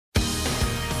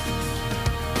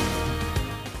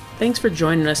Thanks for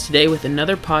joining us today with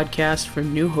another podcast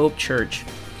from New Hope Church.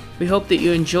 We hope that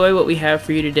you enjoy what we have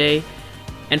for you today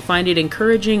and find it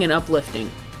encouraging and uplifting.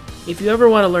 If you ever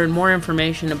want to learn more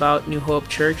information about New Hope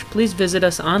Church, please visit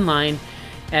us online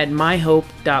at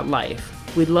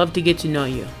myhope.life. We'd love to get to know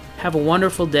you. Have a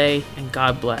wonderful day, and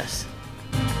God bless.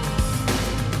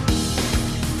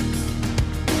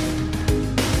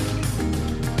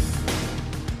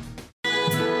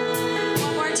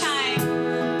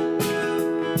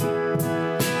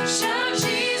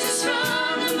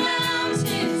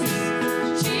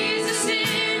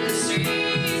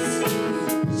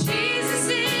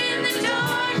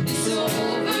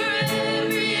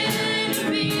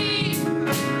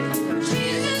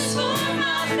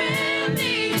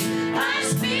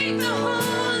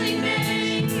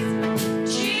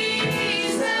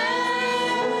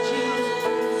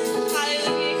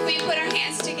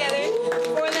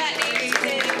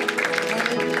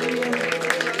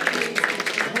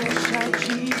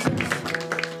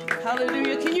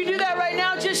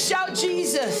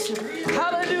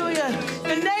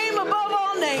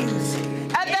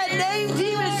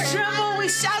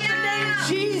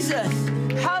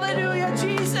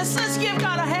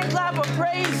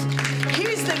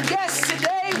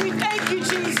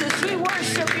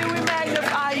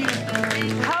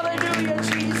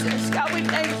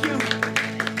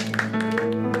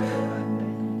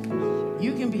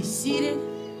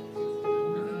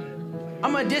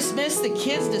 Dismiss the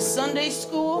kids to Sunday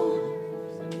school.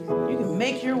 You can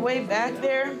make your way back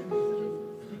there.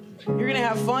 You're gonna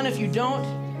have fun. If you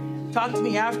don't, talk to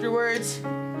me afterwards. You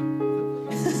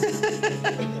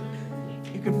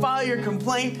can file your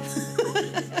complaint.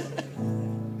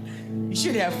 You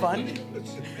should have fun.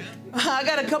 I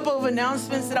got a couple of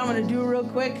announcements that I'm gonna do real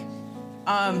quick.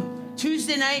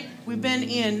 Tuesday night, we've been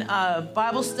in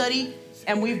Bible study,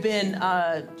 and we've been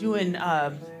doing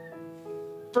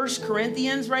 1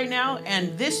 Corinthians right now,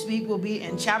 and this week we'll be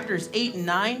in chapters 8 and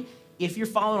 9. If you're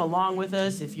following along with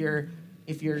us, if you're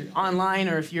online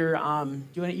or if you're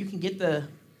doing it, you can get the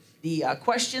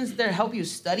questions there to help you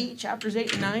study chapters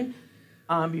 8 and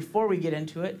 9 before we get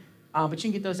into it. But you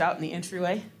can get those out in the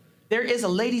entryway. There is a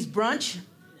ladies' brunch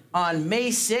on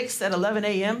May 6th at 11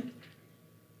 a.m.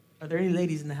 Are there any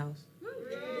ladies in the house?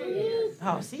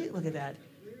 Oh, see, look at that.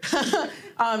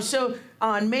 So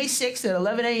on May 6th at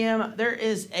 11 a.m.,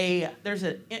 there's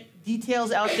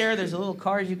details out there. There's a little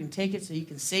card. You can take it so you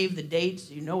can save the date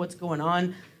so you know what's going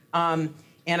on. And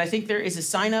I think there is a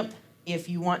sign up if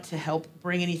you want to help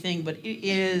bring anything. But it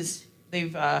is, they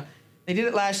did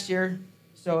it last year,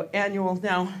 so annual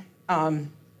now.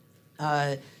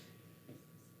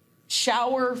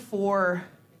 Shower for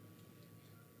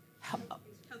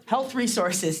Health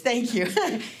Resources, thank you.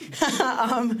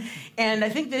 And I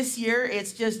think this year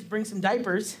it's just bring some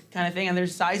diapers kind of thing, and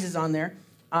there's sizes on there.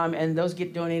 And those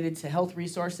get donated to Health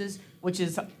Resources, which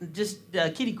is just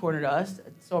kitty corner to us,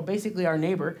 so basically our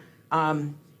neighbor.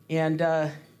 So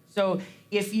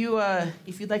if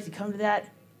you'd like to come to that,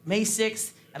 May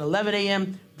 6th at 11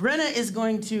 a.m., Brenna is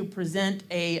going to present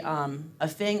a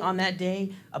thing on that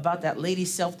day about that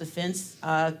ladies self-defense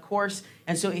course.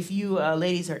 And so if you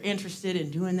ladies are interested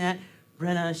in doing that,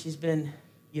 Brenna, she's been,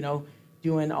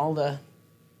 doing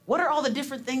what are all the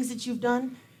different things that you've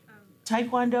done?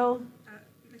 Taekwondo?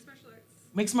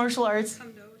 Mixed martial arts.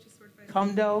 Kumdo, which is sword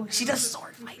fighting. Kumdo. She does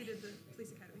sword fighting. Completed the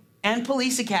police academy. And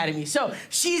police academy. So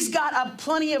she's got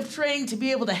plenty of training to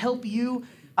be able to help you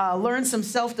learn some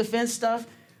self-defense stuff.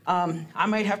 I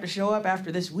might have to show up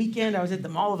after this weekend. I was at the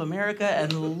Mall of America,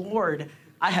 and Lord,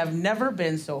 I have never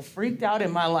been so freaked out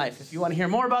in my life. If you want to hear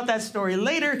more about that story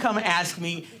later, come ask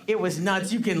me. It was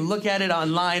nuts. You can look at it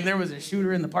online. There was a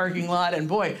shooter in the parking lot, and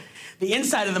boy, the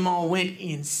inside of the mall went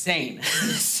insane.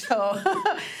 So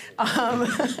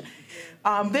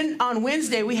then on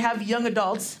Wednesday, we have young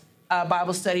adults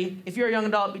Bible study. If you're a young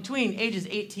adult between ages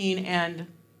 18 and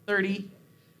 30,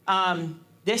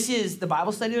 this is the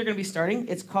Bible study they're going to be starting.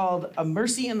 It's called A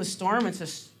Mercy in the Storm. It's a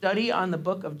study on the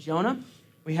book of Jonah.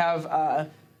 We have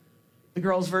the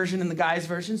girls' version and the guys'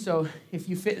 version. So if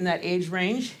you fit in that age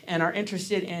range and are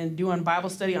interested in doing Bible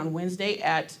study on Wednesday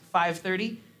at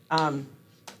 5:30,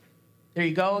 there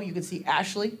you go. You can see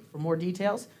Ashley for more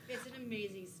details. It's an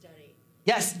amazing study.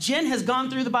 Yes, Jen has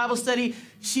gone through the Bible study.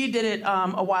 She did it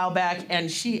a while back, and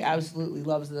she absolutely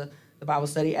loves the Bible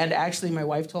study. And actually, my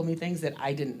wife told me things that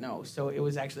I didn't know. So it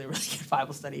was actually a really good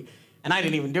Bible study, and I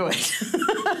didn't even do it.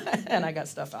 And I got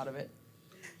stuff out of it.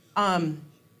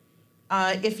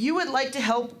 If you would like to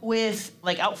help with,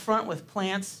 like, out front with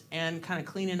plants and kind of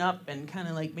cleaning up and kind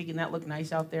of like making that look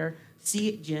nice out there,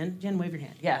 see Jen. Jen, wave your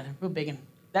hand. Yeah, real big and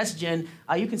that's Jen.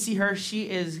 You can see her. She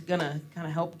is going to kind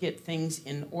of help get things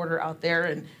in order out there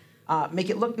and make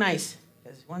it look nice.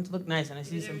 Because we want it to look nice. And I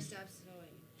see some. It never stops snowing.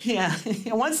 Yeah.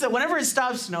 Whenever it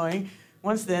stops snowing,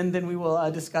 then we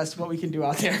will discuss what we can do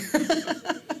out there.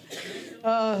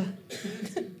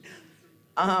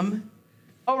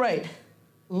 All right.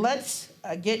 Let's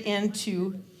get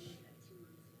into.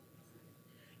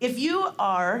 If you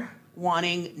are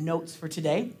wanting notes for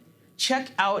today, check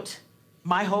out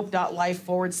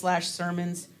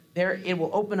myhope.life/sermons. There, it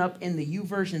will open up in the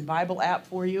YouVersion Bible app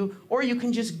for you, or you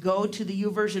can just go to the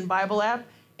YouVersion Bible app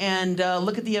and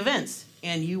look at the events,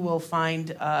 and you will find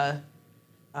the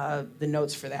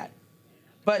notes for that.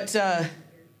 But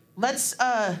let's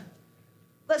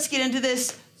get into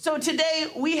this. So today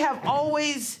we have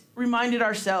always reminded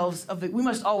ourselves we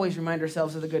must always remind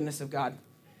ourselves of the goodness of God.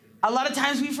 A lot of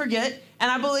times we forget,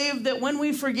 and I believe that when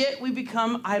we forget, we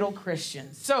become idle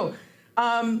Christians. So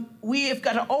we have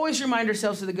got to always remind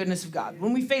ourselves of the goodness of God.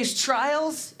 When we face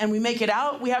trials and we make it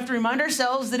out, we have to remind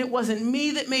ourselves that it wasn't me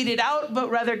that made it out,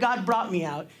 but rather God brought me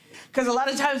out. Because a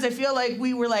lot of times I feel like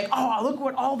we were like, oh, look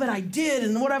what all that I did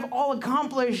and what I've all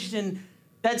accomplished. And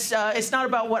that's it's not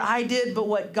about what I did, but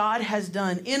what God has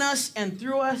done in us and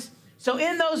through us. So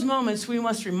in those moments, we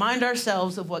must remind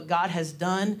ourselves of what God has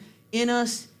done in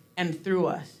us and through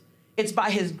us. It's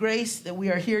by his grace that we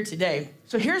are here today.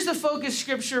 So here's the focus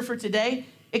scripture for today.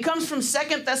 It comes from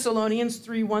 2 Thessalonians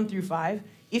 3:1-5.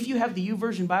 If you have the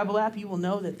YouVersion Bible app, you will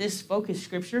know that this focus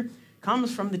scripture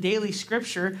comes from the daily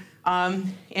scripture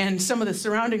and some of the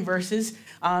surrounding verses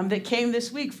that came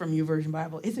this week from YouVersion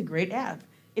Bible. It's a great app.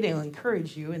 It'll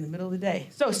encourage you in the middle of the day.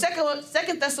 So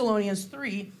 2 Thessalonians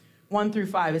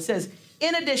 3:1-5, it says,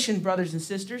 in addition, brothers and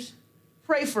sisters,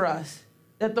 pray for us,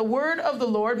 that the word of the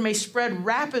Lord may spread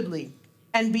rapidly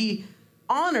and be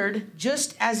honored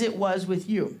just as it was with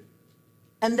you,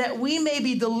 and that we may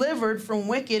be delivered from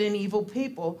wicked and evil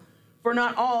people, for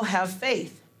not all have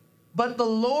faith. But the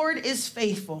Lord is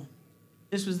faithful.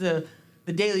 This was the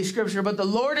daily scripture, but the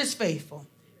Lord is faithful.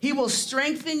 He will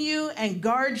strengthen you and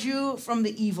guard you from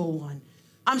the evil one.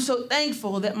 I'm so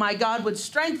thankful that my God would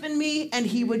strengthen me and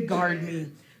he would guard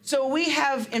me. So we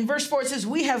have, in verse 4, it says,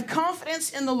 we have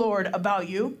confidence in the Lord about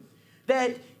you,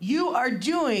 that you are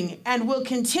doing and will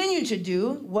continue to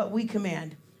do what we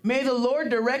command. May the Lord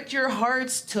direct your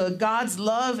hearts to God's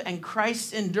love and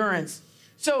Christ's endurance.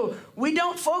 So we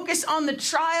don't focus on the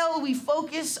trial, we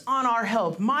focus on our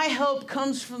help. My help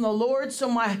comes from the Lord, so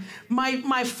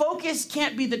my focus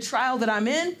can't be the trial that I'm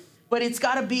in, but it's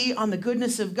got to be on the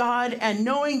goodness of God and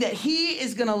knowing that he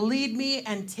is going to lead me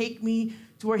and take me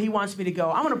to where he wants me to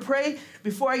go. I'm going to pray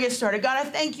before I get started. God, I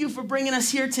thank you for bringing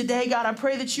us here today. God, I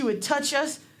pray that you would touch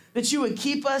us, that you would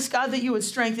keep us, God, that you would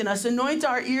strengthen us. Anoint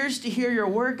our ears to hear your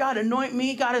word. God, anoint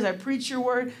me, God, as I preach your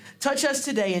word. Touch us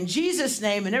today in Jesus'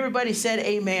 name. And everybody said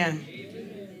amen.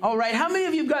 Amen. All right. How many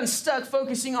of you have gotten stuck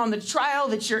focusing on the trial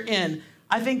that you're in?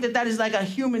 I think that is like a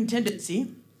human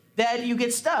tendency, that you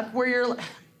get stuck where you're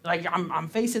like, I'm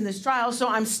facing this trial, so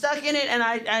I'm stuck in it, and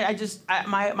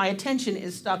my attention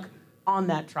is stuck on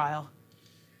that trial.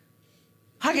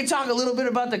 I could talk a little bit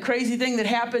about the crazy thing that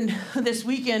happened this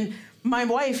weekend. My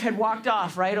wife had walked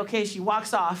off, right? Okay, she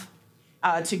walks off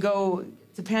to go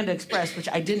to Panda Express, which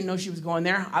I didn't know she was going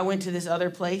there. I went to this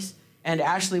other place, and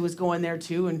Ashley was going there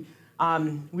too, and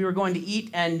we were going to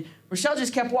eat, and Rochelle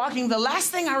just kept walking. The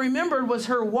last thing I remembered was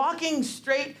her walking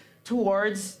straight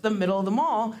towards the middle of the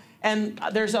mall, and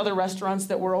there's other restaurants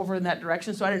that were over in that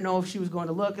direction, so I didn't know if she was going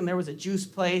to look, and there was a juice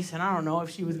place, and I don't know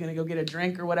if she was going to go get a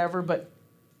drink or whatever, but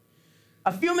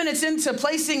a few minutes into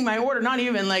placing my order, not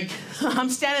even, like,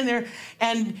 I'm standing there,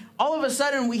 and all of a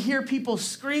sudden we hear people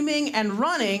screaming and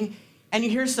running, and you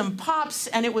hear some pops,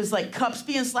 and it was like cups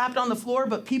being slapped on the floor,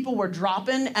 but people were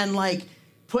dropping and like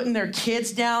putting their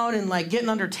kids down and like getting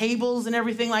under tables and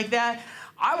everything like that.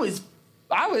 I was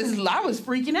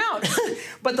freaking out.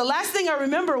 But the last thing I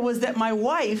remember was that my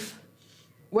wife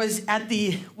was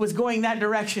going that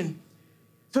direction.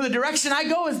 So the direction I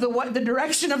go is the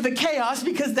direction of the chaos,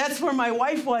 because that's where my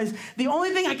wife was. The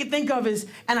only thing I could think of is,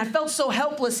 and I felt so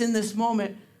helpless in this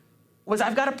moment, was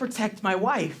I've got to protect my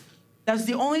wife. That's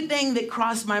the only thing that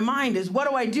crossed my mind is, what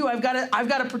do? I've got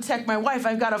to protect my wife.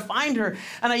 I've got to find her.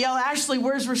 And I yell, Ashley,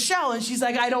 where's Rochelle? And she's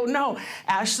like, I don't know.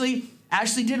 Ashley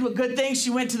did a good thing. She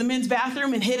went to the men's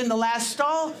bathroom and hid in the last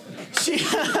stall. She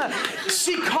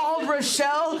called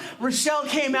Rochelle. Rochelle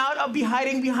came out. I'll be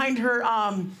hiding behind her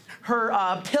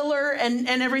pillar and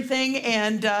everything.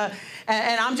 And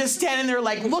I'm just standing there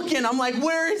like looking. I'm like,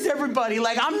 where is everybody?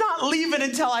 Like, I'm not leaving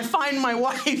until I find my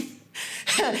wife.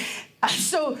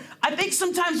 So I think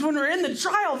sometimes when we're in the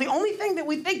trial, the only thing that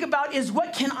we think about is,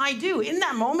 what can I do? In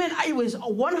that moment, I was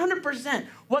 100%,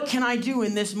 what can I do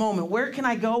in this moment? Where can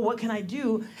I go? What can I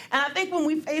do? And I think when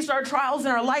we face our trials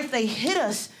in our life, they hit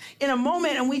us in a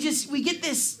moment, and we get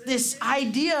this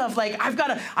idea of like, I've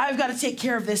got to take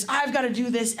care of this. I've got to do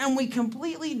this. And we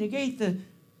completely negate the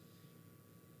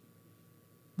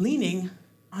leaning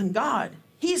on God.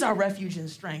 He's our refuge and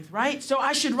strength, right? So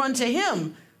I should run to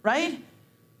him, right?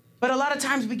 But a lot of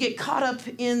times we get caught up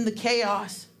in the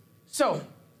chaos. So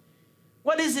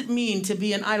what does it mean to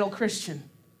be an idle Christian?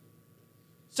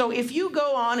 So if you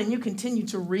go on and you continue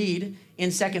to read in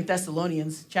 2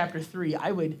 Thessalonians chapter 3,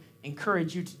 I would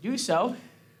encourage you to do so.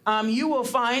 You will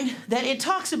find that it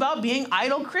talks about being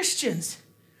idle Christians.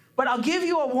 But I'll give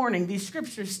you a warning. These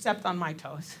scriptures stepped on my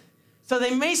toes. So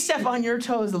they may step on your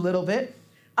toes a little bit.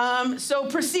 So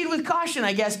proceed with caution,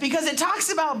 I guess, because it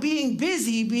talks about being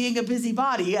busy, being a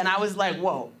busybody. And I was like,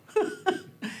 whoa,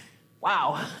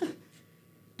 wow.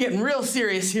 Getting real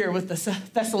serious here with the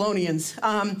Thessalonians.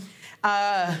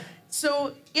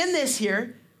 So in this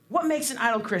here, what makes an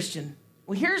idle Christian?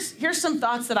 Well, here's some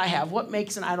thoughts that I have. What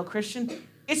makes an idle Christian?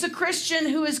 It's a Christian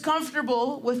who is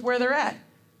comfortable with where they're at.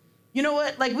 You know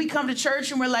what? Like, we come to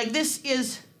church and we're like, this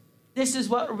is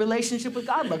what a relationship with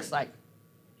God looks like.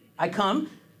 I come,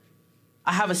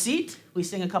 I have a seat, we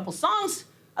sing a couple songs,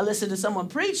 I listen to someone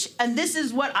preach, and this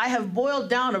is what I have boiled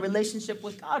down a relationship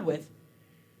with God with.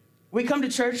 We come to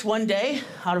church one day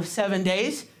out of 7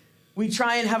 days. We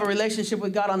try and have a relationship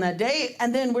with God on that day,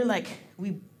 and then we're like,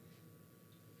 we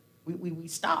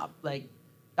stop. Like,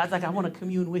 God's like, I want to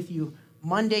commune with you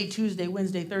Monday, Tuesday,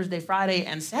 Wednesday, Thursday, Friday,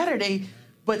 and Saturday,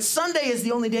 but Sunday is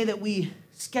the only day that we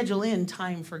schedule in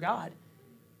time for God.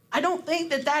 I don't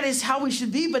think that is how we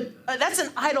should be, but that's an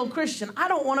idle Christian. I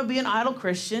don't want to be an idle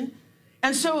Christian.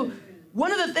 And so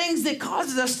one of the things that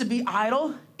causes us to be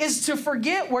idle is to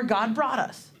forget where God brought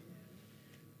us.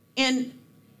 And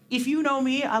if you know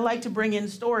me, I like to bring in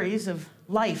stories of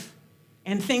life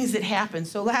and things that happen.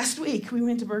 So last week we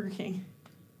went to Burger King,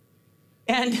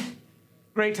 and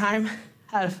great time,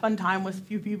 had a fun time with a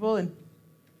few people. And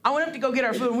I went up to go get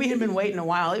our food, and we had been waiting a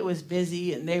while. It was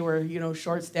busy, and they were,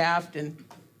 short-staffed. And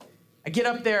I get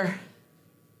up there,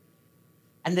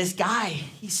 and this guy,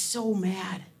 he's so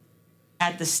mad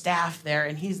at the staff there,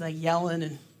 and he's like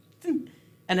yelling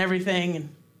and everything, and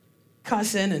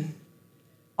cussing and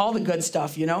all the good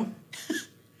stuff,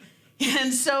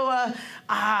 And so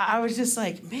I was just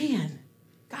like, man,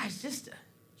 guy's just a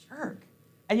jerk.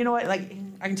 And you know what? Like,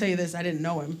 I can tell you this, I didn't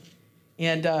know him.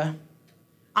 And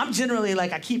I'm generally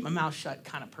like, I keep my mouth shut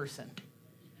kind of person.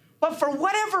 But for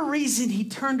whatever reason, he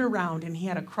turned around and he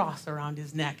had a cross around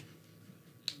his neck.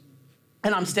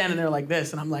 And I'm standing there like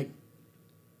this, and I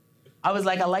was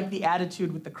like, I like the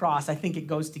attitude with the cross. I think it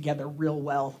goes together real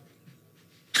well.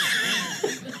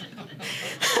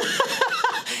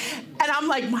 And I'm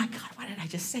like, my God, why did I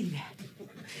just say that?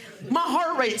 My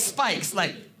heart rate spikes.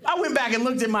 Like, I went back and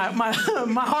looked at my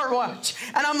heart watch,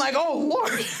 and I'm like, oh,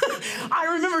 Lord.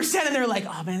 I remember standing there like,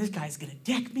 oh, man, this guy's going to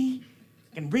deck me.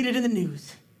 I can read it in the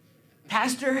news.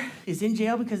 Pastor is in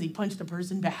jail because he punched a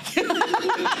person back.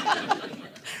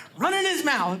 Running his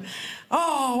mouth.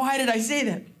 Oh, why did I say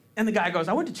that? And the guy goes,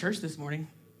 I went to church this morning.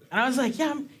 And I was like,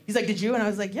 yeah. He's like, did you? And I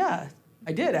was like, yeah,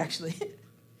 I did, actually.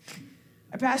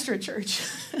 I pastor a church.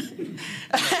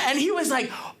 And he was like,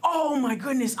 oh my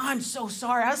goodness, I'm so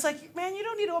sorry. I was like, man, you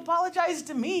don't need to apologize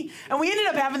to me. And we ended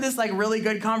up having this like really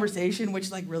good conversation,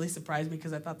 which like really surprised me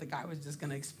because I thought the guy was just going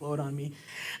to explode on me.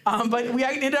 But we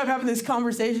ended up having this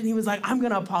conversation. He was like, I'm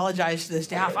going to apologize to the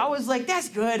staff. I was like, that's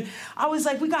good. I was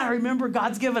like, we got to remember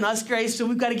God's given us grace, so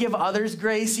we've got to give others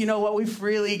grace, what we've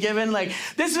freely given. Like,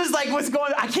 this was like what's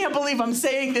going on. I can't believe I'm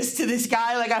saying this to this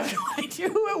guy. Like, I have no idea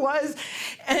who it was.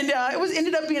 And it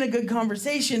ended up being a good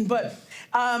conversation. But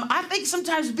I think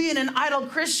sometimes being an idle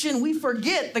Christian, we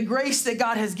forget the grace that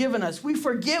God has given us. We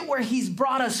forget where he's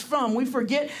brought us from. We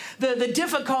forget the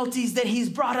difficulties that he's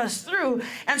brought us through.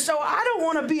 And so I don't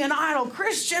want to be an idle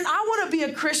Christian. I want to be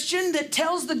a Christian that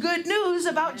tells the good news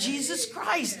about Jesus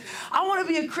Christ. I want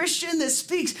to be a Christian that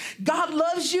speaks, God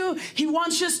loves you. He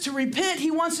wants us to repent.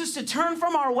 He wants us to turn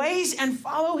from our ways and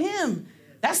follow him.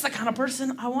 That's the kind of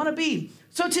person I want to be.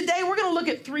 So today we're going to look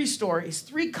at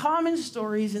three common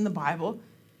stories in the Bible.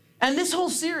 And this whole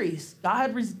series,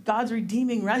 God's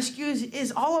Redeeming Rescues,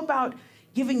 is all about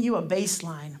giving you a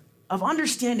baseline of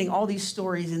understanding all these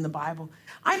stories in the Bible.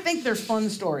 I think they're fun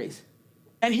stories.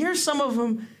 And here's some of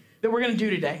them that we're going to do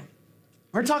today.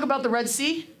 We're going to talk about the Red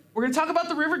Sea. We're going to talk about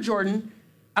the River Jordan.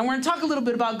 And we're going to talk a little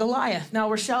bit about Goliath. Now,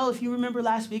 Rochelle, if you remember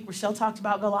last week, Rochelle talked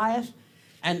about Goliath.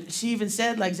 And she even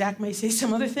said, like Zach may say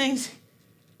some other things,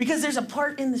 because there's a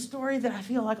part in the story that I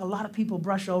feel like a lot of people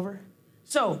brush over.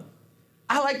 So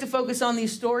I like to focus on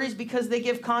these stories because they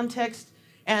give context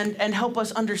and help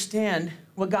us understand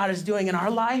what God is doing in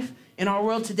our life, in our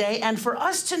world today, and for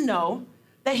us to know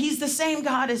that he's the same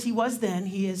God as he was then,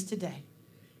 he is today.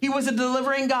 He was a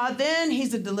delivering God then,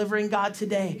 he's a delivering God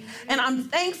today. And I'm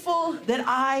thankful that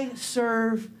I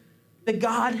serve the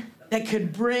God that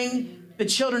could bring the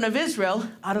children of Israel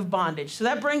out of bondage. So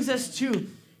that brings us to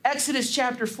Exodus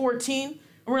chapter 14. And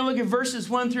we're going to look at verses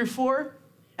 1 through 4.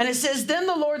 And it says, "Then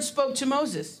the Lord spoke to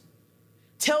Moses,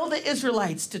 'Tell the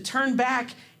Israelites to turn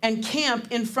back and camp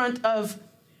in front of,'"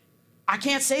 I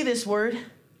can't say this word,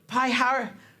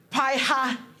 "Pi-hahiroth."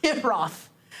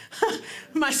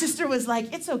 My sister was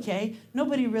like, "It's okay.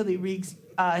 Nobody really reads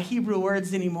Hebrew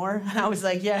words anymore." And I was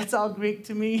like, "Yeah, it's all Greek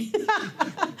to me."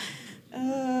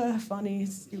 Funny,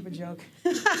 stupid joke.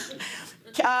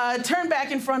 Turn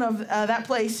back in front of that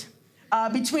place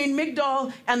between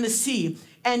Migdol and the sea.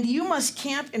 "And you must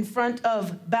camp in front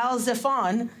of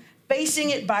Baal-zephon,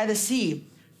 facing it by the sea.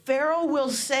 Pharaoh will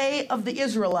say of the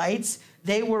Israelites,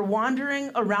 they were wandering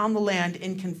around the land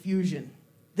in confusion.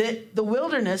 The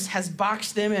wilderness has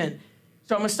boxed them in."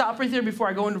 So I'm going to stop right there before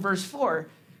I go into verse 4.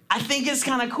 I think it's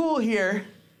kind of cool here.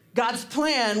 God's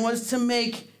plan was to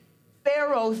make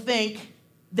Pharaoh think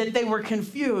that they were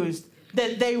confused,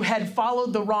 that they had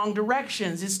followed the wrong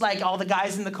directions. It's like all the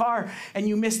guys in the car and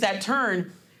you missed that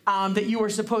turn that you were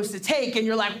supposed to take, and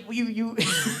you're like, you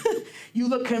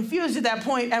look confused at that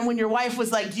point. And when your wife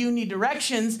was like, "Do you need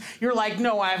directions?" You're like,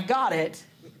 "No, I've got it."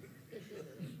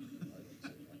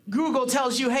 Google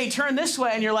tells you, "Hey, turn this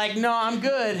way," and you're like, "No, I'm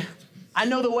good. I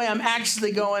know the way I'm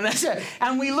actually going." That's it.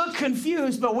 And we look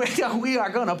confused, but we are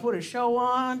going to put a show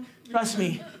on. Trust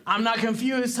me, I'm not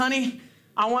confused, honey.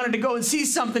 I wanted to go and see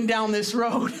something down this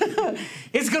road.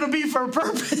 It's going to be for a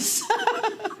purpose.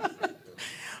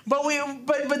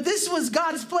 But this was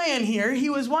God's plan here. He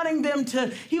was wanting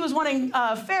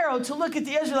Pharaoh to look at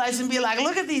the Israelites and be like,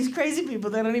 "Look at these crazy people.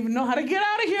 They don't even know how to get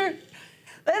out of here.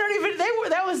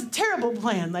 That was a terrible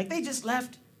plan. Like, they just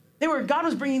left. God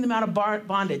was bringing them out of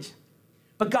bondage.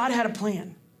 But God had a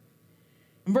plan.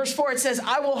 In verse 4, it says,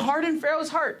 "I will harden Pharaoh's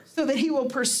heart so that he will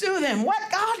pursue them." What,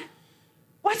 God?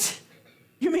 What?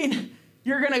 You mean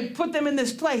you're going to put them in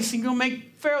this place and you're going to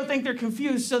make Pharaoh think they're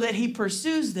confused so that he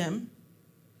pursues them?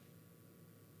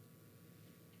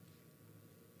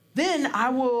 "Then I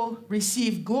will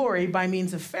receive glory by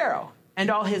means of Pharaoh and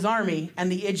all his army,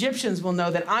 and the Egyptians will know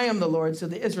that I am the Lord." So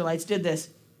the Israelites did this.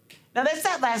 Now that's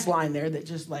that last line there that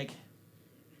just like,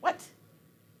 what?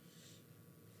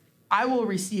 I will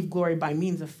receive glory by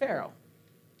means of Pharaoh.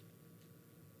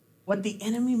 What the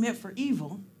enemy meant for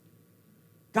evil,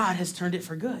 God has turned it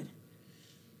for good.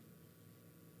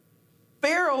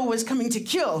 Pharaoh was coming to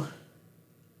kill,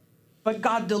 but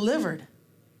God delivered.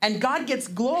 And God gets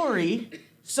glory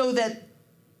so that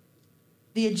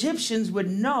the Egyptians would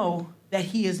know that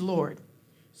he is Lord.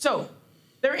 So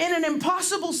they're in an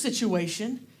impossible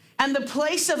situation, and the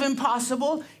place of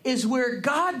impossible is where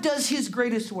God does his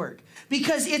greatest work.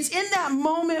 Because it's in that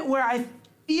moment where I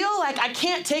feel like I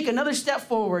can't take another step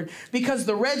forward because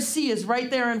the Red Sea is right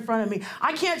there in front of me.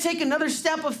 I can't take another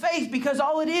step of faith because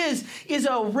all it is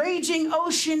a raging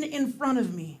ocean in front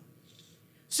of me.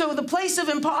 So the place of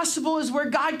impossible is where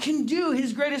God can do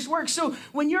his greatest work. So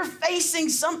when you're facing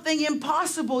something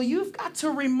impossible, you've got to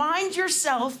remind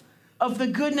yourself of the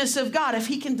goodness of God. If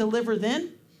he can deliver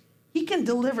then, he can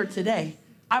deliver today.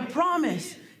 I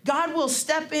promise God will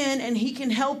step in and he can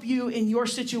help you in your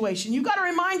situation. You've got to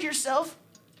remind yourself,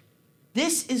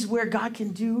 this is where God can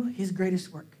do his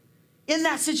greatest work. In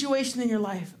that situation in your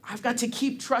life, I've got to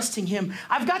keep trusting him.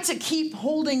 I've got to keep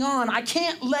holding on. I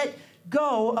can't let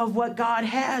go of what God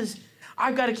has.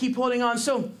 I've got to keep holding on.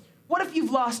 So what if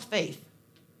you've lost faith?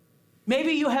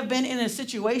 Maybe you have been in a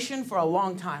situation for a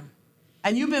long time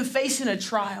and you've been facing a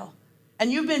trial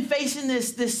and you've been facing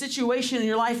this situation in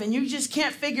your life and you just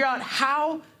can't figure out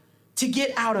how to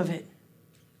get out of it.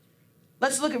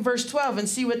 Let's look at verse 12 and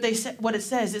see what it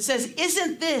says. It says,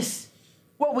 "Isn't this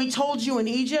what we told you in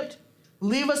Egypt?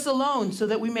 Leave us alone so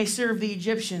that we may serve the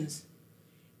Egyptians.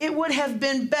 It would have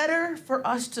been better for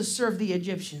us to serve the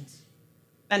Egyptians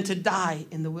than to die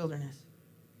in the wilderness."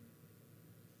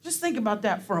 Just think about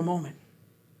that for a moment.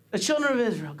 The children of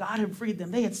Israel, God had freed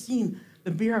them. They had seen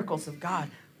the miracles of God.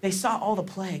 They saw all the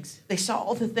plagues. They saw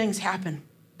all the things happen,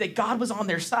 that God was on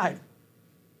their side.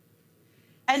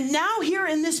 And now here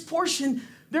in this portion,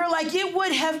 They're like, it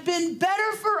would have been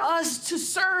better for us to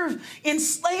serve in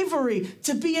slavery,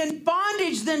 to be in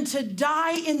bondage than to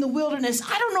die in the wilderness.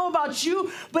 I don't know about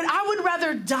you, but I would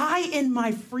rather die in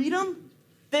my freedom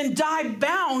than die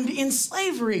bound in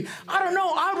slavery. I don't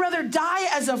know. I'd rather die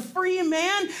as a free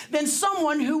man than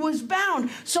someone who was bound.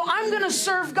 So I'm going to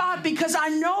serve God because I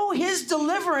know his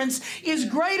deliverance is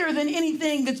greater than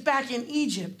anything that's back in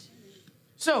Egypt.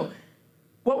 So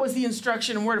what was the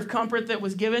instruction and word of comfort that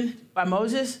was given by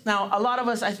Moses? Now, a lot of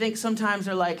us, I think, sometimes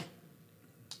are like,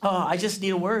 oh, I just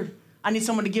need a word. I need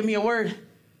someone to give me a word.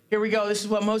 Here we go. This is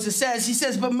what Moses says. He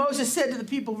says, but Moses said to the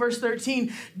people, verse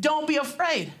 13, don't be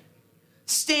afraid.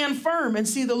 Stand firm and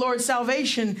see the Lord's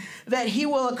salvation that he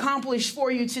will accomplish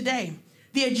for you today.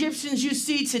 The Egyptians you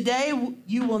see today,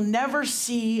 you will never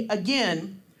see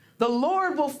again. The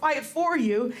Lord will fight for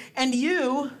you, and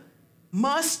you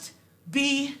must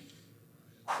be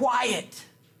quiet.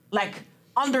 Like,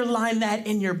 underline that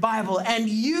in your Bible. And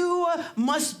you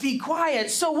must be quiet.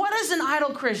 So what is an idle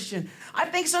Christian? I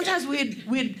think sometimes we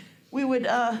would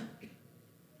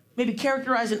maybe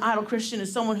characterize an idle Christian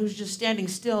as someone who's just standing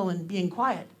still and being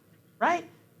quiet, right?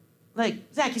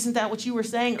 Like, Zach, isn't that what you were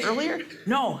saying earlier?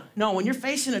 No. When you're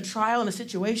facing a trial and a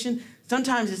situation,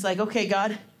 sometimes it's like, okay,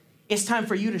 God, it's time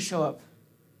for you to show up.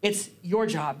 It's your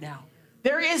job now.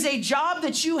 There is a job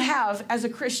that you have as a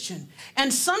Christian.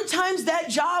 And sometimes that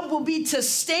job will be to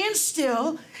stand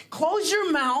still, close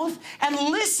your mouth, and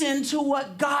listen to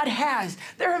what God has.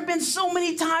 There have been so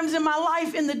many times in my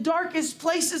life, in the darkest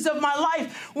places of my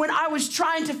life, when I was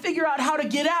trying to figure out how to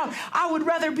get out. I would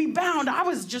rather be bound.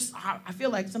 I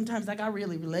feel like sometimes like I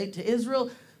really relate to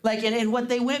Israel. Like, and what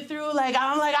they went through, like,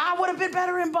 I'm like, I would have been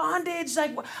better in bondage.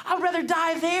 Like, I'd rather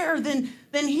die there than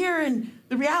here. And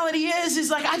the reality is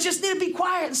like, I just need to be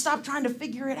quiet and stop trying to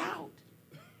figure it out.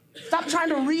 Stop trying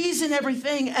to reason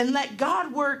everything and let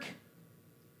God work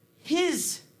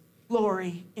his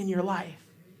glory in your life.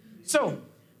 So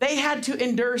they had to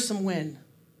endure some wind.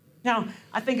 Now,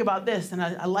 I think about this, and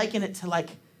I liken it to like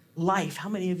life. How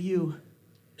many of you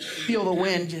feel the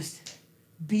wind just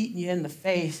beating you in the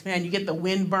face? Man, you get the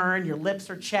wind burn, your lips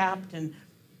are chapped, and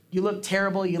you look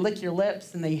terrible. You lick your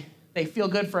lips, and they feel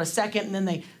good for a second, and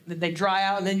then they dry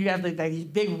out, and then you have these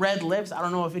big red lips. I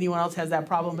don't know if anyone else has that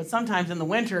problem, but sometimes in the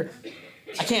winter,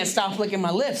 I can't stop licking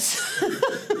my lips.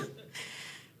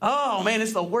 Oh, man,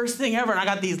 it's the worst thing ever, and I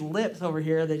got these lips over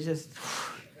here that just...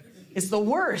 It's the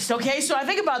worst, okay? So I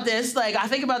think about this, like I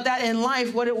think about that in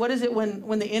life. What is it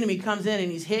when the enemy comes in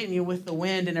and he's hitting you with the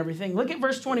wind and everything? Look at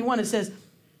verse 21. It says,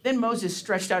 then Moses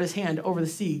stretched out his hand over the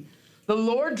sea. The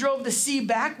Lord drove the sea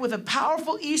back with a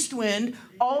powerful east wind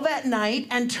all that night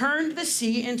and turned the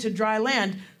sea into dry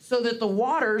land so that the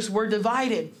waters were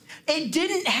divided. It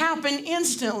didn't happen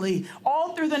instantly.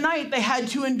 All through the night, they had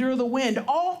to endure the wind.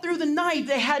 All through the night,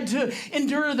 they had to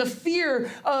endure the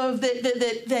fear of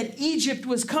that Egypt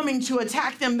was coming to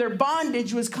attack them. Their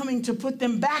bondage was coming to put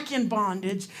them back in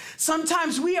bondage.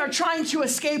 Sometimes we are trying to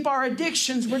escape our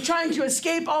addictions. We're trying to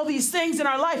escape all these things in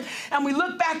our life, and we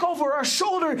look back over our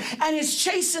shoulder, and it's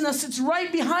chasing us. It's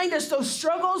right behind us, those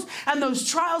struggles and those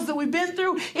trials that we've been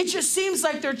through. It just seems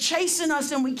like they're chasing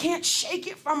us, and we can't shake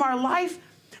it from our life.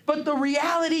 But the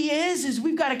reality is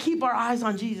we've got to keep our eyes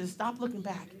on Jesus. Stop looking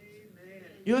back. Amen.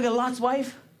 You look at Lot's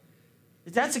wife.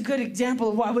 That's a good example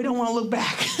of why we don't want to look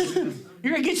back. You're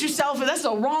going to get yourself, that's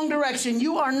the wrong direction.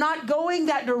 You are not going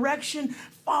that direction.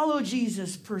 Follow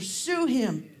Jesus. Pursue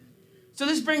him. So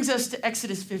this brings us to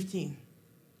Exodus 15.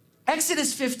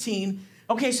 Exodus 15.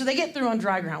 Okay, so they get through on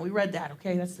dry ground. We read that,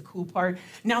 okay? That's the cool part.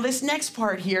 Now this next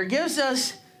part here gives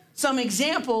us some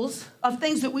examples of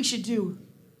things that we should do.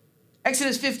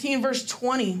 Exodus 15, verse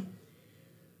 20.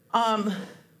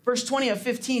 Verse 20 of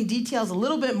 15 details a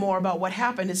little bit more about what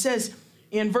happened. It says,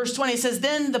 in verse 20, it says,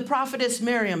 then the prophetess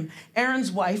Miriam,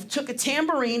 Aaron's wife, took a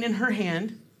tambourine in her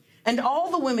hand, and all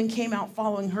the women came out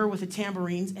following her with the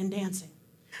tambourines and dancing.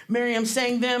 Miriam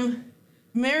sang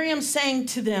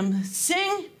to them,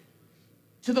 sing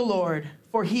to the Lord,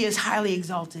 for he is highly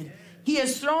exalted. He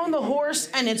has thrown the horse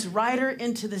and its rider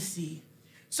into the sea.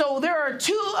 So there are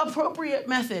two appropriate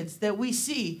methods that we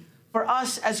see for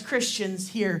us as Christians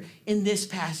here in this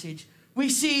passage. We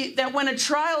see that when a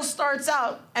trial starts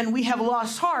out and we have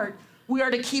lost heart, we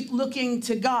are to keep looking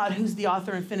to God, who's the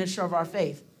author and finisher of our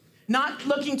faith. Not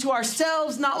looking to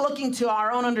ourselves, not looking to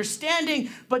our own understanding,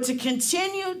 but to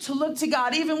continue to look to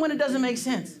God even when it doesn't make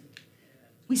sense.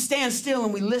 We stand still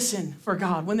and we listen for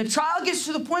God. When the trial gets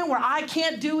to the point where I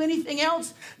can't do anything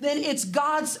else, then it's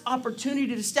God's opportunity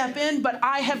to step in, but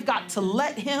I have got to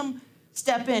let him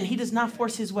step in. He does not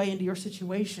force his way into your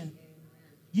situation.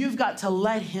 You've got to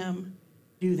let him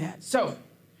do that. So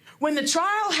When the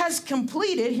trial has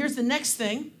completed, here's the next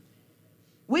thing.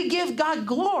 We give God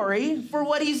glory for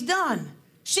what he's done.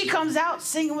 She comes out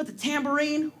singing with the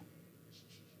tambourine.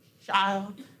 I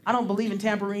don't believe in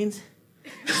tambourines.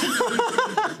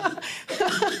 I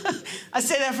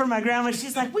say that for my grandma.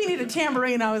 She's like, we need a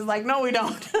tambourine. I was like, no, we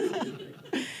don't.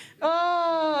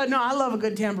 Oh, no, I love a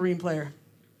good tambourine player.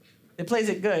 It plays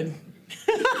it good.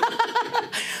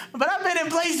 But I've been in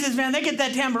places, man, they get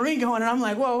that tambourine going, and I'm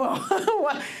like, whoa.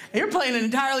 You're playing an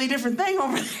entirely different thing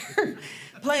over there.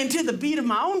 Playing to the beat of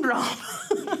my own drum.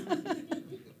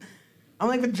 I'm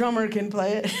like, the drummer can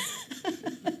play it.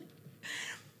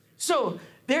 So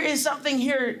there is something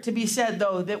here to be said,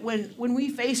 though, that when we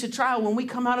face a trial, when we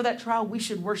come out of that trial, we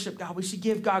should worship God. We should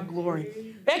give God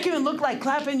glory. That can look like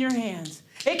clapping your hands.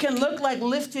 It can look like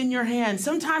lifting your hands.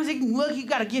 Sometimes it can look, you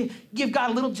got to give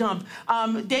God a little jump.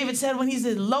 David said when he's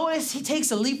the lowest, he takes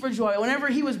a leap for joy. Whenever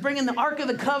he was bringing the Ark of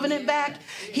the Covenant back,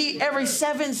 every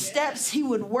 7 steps, he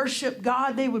would worship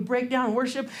God. They would break down and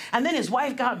worship. And then his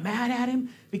wife got mad at him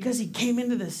because he came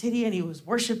into the city and he was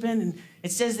worshiping. And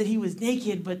it says that he was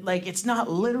naked, but like it's not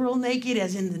literal naked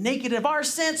as in the naked of our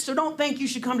sense. So don't think you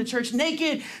should come to church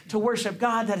naked to worship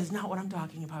God. That is not what I'm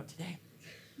talking about today.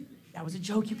 That was a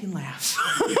joke. You can laugh.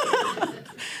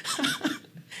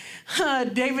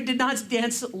 David did not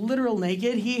dance literal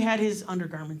naked. He had his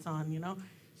undergarments on,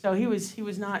 So he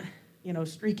was not,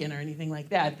 streaking or anything like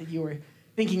that you were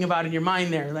thinking about in your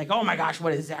mind there. Like, oh my gosh,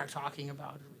 what is Zach talking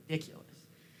about? Ridiculous.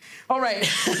 All right,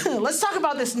 let's talk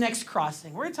about this next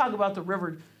crossing. We're going to talk about the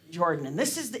River Jordan. And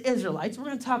this is the Israelites. We're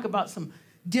going to talk about some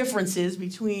differences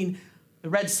between the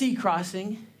Red Sea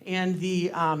crossing and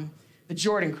the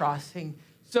Jordan crossing.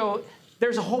 So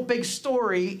there's a whole big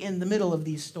story in the middle of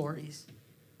these stories.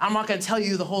 I'm not going to tell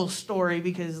you the whole story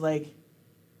because,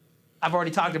 I've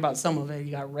already talked about some of it.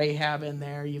 You got Rahab in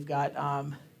there. You've got,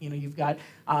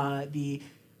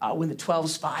 when the 12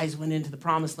 spies went into the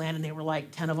promised land and they were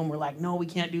like, 10 of them were like, no, we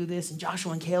can't do this. And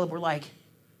Joshua and Caleb were like,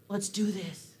 let's do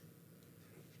this.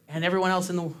 And everyone else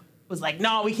was like,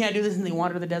 no, we can't do this. And they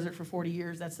wandered the desert for 40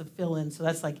 years. That's the fill-in. So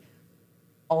that's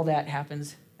all that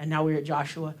happens. And now we're at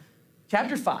Joshua.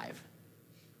 Chapter 5,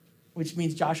 which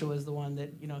means Joshua is the one that,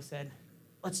 said,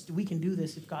 we can do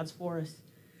this if God's for us.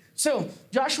 So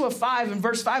Joshua 5 and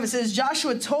verse 5, it says,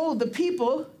 Joshua told the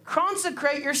people,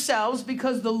 consecrate yourselves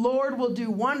because the Lord will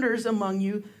do wonders among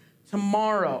you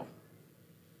tomorrow.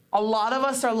 A lot of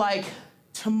us are like,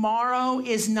 tomorrow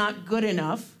is not good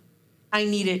enough. I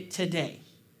need it today.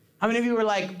 How many of you were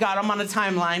like, God, I'm on a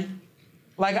timeline.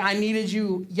 Like I needed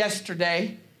you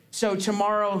yesterday, so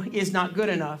tomorrow is not good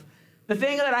enough. The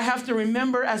thing that I have to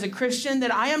remember as a Christian,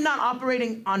 that I am not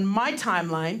operating on my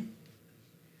timeline.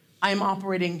 I am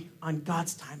operating on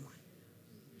God's timeline.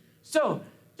 So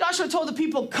Joshua told the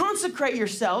people, consecrate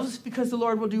yourselves because the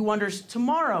Lord will do wonders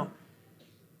tomorrow.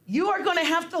 You are going to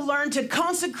have to learn to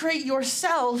consecrate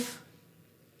yourself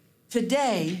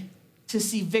today to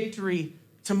see victory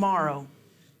tomorrow.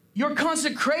 Your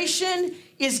consecration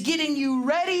is getting you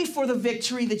ready for the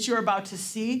victory that you're about to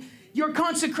see. Your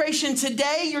consecration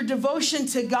today, your devotion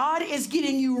to God is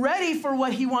getting you ready for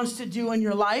what he wants to do in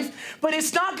your life. But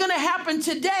it's not going to happen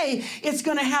today. It's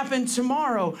going to happen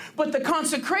tomorrow. But the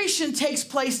consecration takes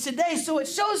place today. So it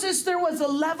shows us there was a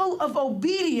level of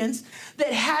obedience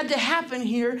that had to happen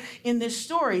here in this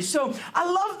story. So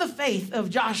I love the faith of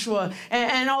Joshua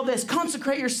and all this.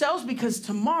 Consecrate yourselves because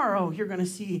tomorrow you're going to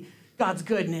see God's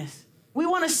goodness. We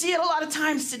want to see it a lot of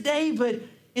times today, but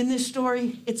in this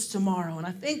story, it's tomorrow. And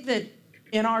I think that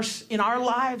in our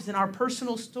lives, in our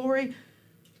personal story,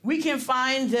 we can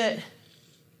find that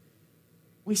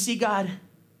we see God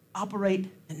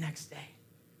operate the next day.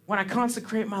 When I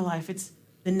consecrate my life, it's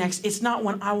not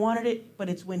when I wanted it, but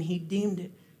it's when he deemed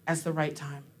it as the right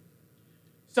time.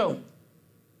 So,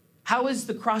 how is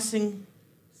the crossing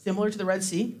similar to the Red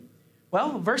Sea?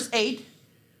 Well, verse 8,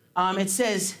 it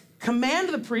says, command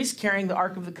the priest carrying the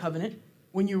Ark of the Covenant,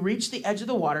 when you reach the edge of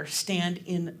the water, stand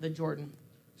in the Jordan.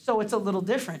 So it's a little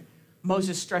different.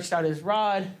 Moses stretched out his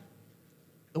rod.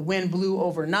 The wind blew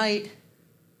overnight.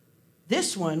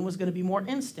 This one was going to be more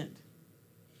instant.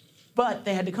 But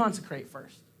they had to consecrate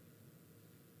first.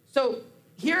 So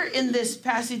here in this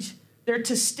passage, they're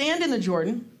to stand in the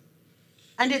Jordan.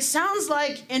 And it sounds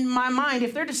like, in my mind,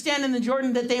 if they're to stand in the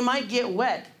Jordan, that they might get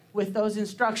wet with those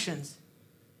instructions.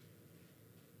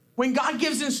 When God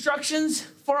gives instructions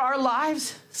for our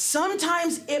lives,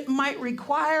 sometimes it might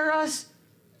require us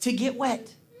to get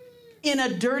wet in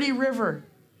a dirty river.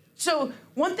 So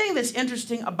one thing that's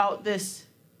interesting about this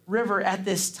river at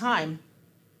this time,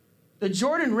 the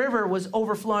Jordan River was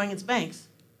overflowing its banks.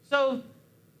 So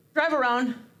drive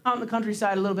around out in the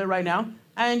countryside a little bit right now.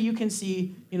 and you can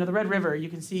see, the Red River. You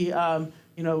can see,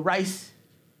 rice,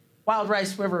 Wild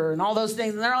Rice River, and all those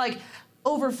things. And they're like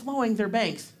overflowing their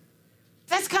banks.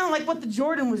 That's kind of like what the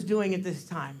Jordan was doing at this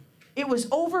time. It was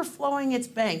overflowing its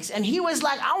banks. And he was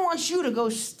like, I want you to go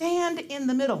stand in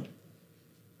the middle.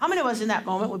 How many of us in that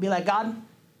moment would be like, God,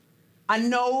 I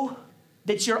know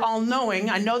that you're all-knowing.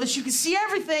 I know that you can see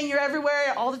everything. You're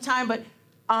everywhere all the time. But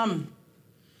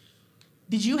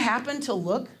did you happen to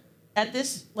look at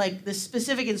this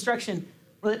specific instruction?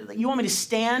 You want me to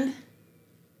stand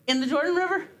in the Jordan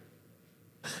River?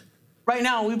 Right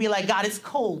now, we'd be like, God, it's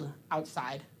cold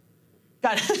outside.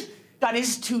 God,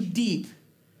 it's too deep.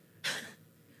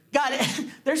 God,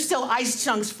 there's still ice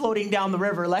chunks floating down the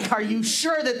river. Like, are you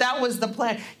sure that was the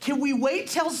plan? Can we wait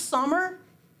till summer?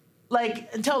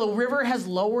 Until the river has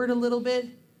lowered a little bit?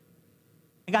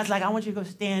 And God's like, I want you to go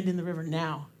stand in the river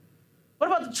now. What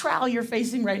about the trial you're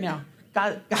facing right now?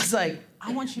 God's like,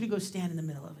 I want you to go stand in the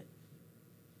middle of it.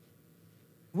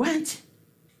 What?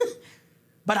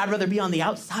 But I'd rather be on the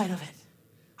outside of it.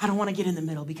 I don't want to get in the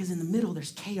middle, because in the middle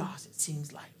there's chaos, it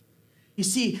seems like. You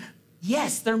see,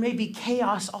 yes, there may be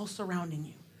chaos all surrounding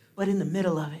you, but in the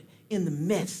middle of it, in the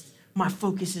midst, my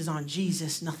focus is on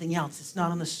Jesus, nothing else. It's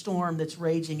not on the storm that's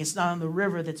raging. It's not on the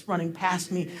river that's running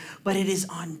past me, but it is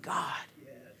on God.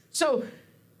 So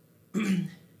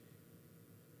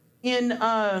in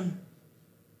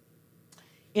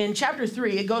chapter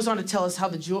 3, it goes on to tell us how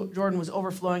the Jordan was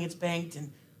overflowing its bank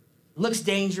and looks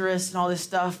dangerous and all this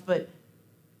stuff, but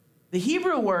the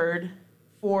Hebrew word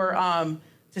for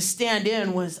to stand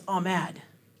in was amad.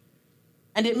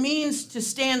 And it means to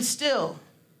stand still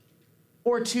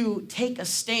or to take a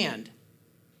stand.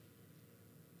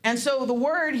 And so the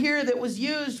word here that was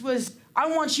used was,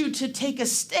 I want you to take a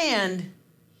stand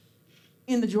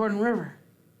in the Jordan River.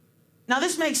 Now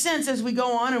this makes sense as we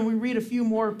go on and we read a few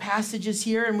more passages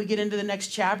here and we get into the next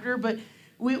chapter, but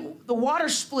the water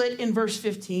split in verse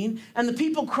 15, and the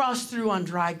people crossed through on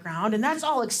dry ground, and that's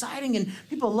all exciting, and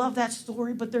people love that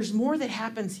story, but there's more that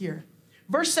happens here.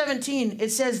 Verse 17, it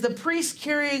says, the priest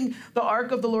carrying the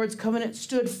ark of the Lord's covenant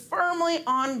stood firmly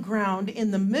on ground in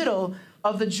the middle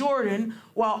of the Jordan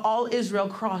while all Israel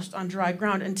crossed on dry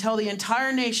ground until the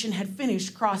entire nation had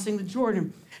finished crossing the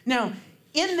Jordan. Now,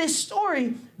 in this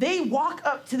story, they walk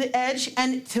up to the edge,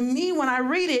 and to me, when I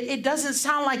read it, it doesn't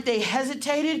sound like they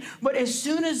hesitated, but as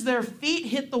soon as their feet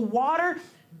hit the water,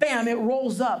 bam, it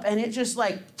rolls up, and it just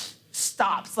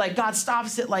stops. God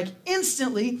stops it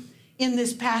instantly in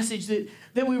this passage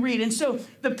that we read. And so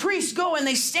the priests go and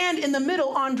they stand in the middle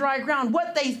on dry ground.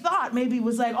 What they thought maybe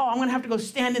was I'm going to have to go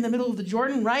stand in the middle of the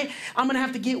Jordan, right? I'm going to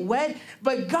have to get wet.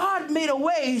 But God made a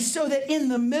way so that in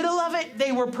the middle of it,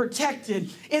 they were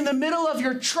protected. In the middle of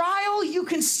your trial, you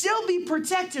can still be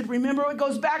protected. Remember, it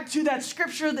goes back to that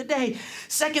scripture of the day,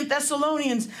 2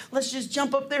 Thessalonians. Let's just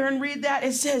jump up there and read that.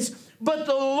 It says, but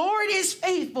the Lord is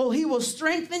faithful. He will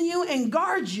strengthen you and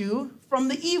guard you from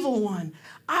the evil one.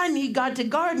 I need God to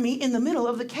guard me in the middle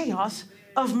of the chaos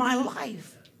of my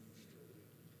life.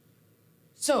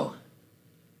 So,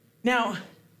 now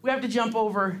we have to jump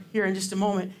over here in just a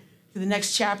moment to the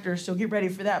next chapter, so get ready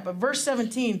for that. But verse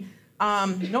 17,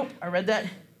 nope, I read that.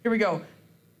 Here we go.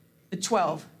 The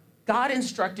 12. God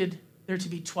instructed there to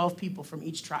be 12 people from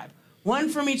each tribe. One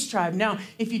from each tribe. Now,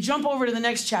 if you jump over to the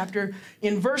next chapter,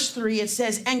 in verse 3, it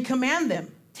says, and command them,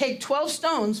 take 12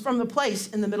 stones from the place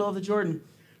in the middle of the Jordan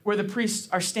where the priests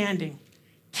are standing.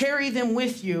 Carry them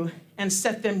with you and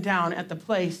set them down at the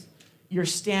place you're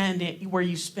standing, where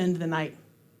you spend the night.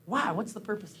 Why? What's the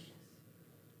purpose of this?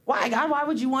 Why, God? Why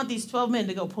would you want these 12 men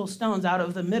to go pull stones out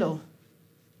of the middle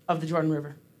of the Jordan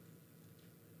River?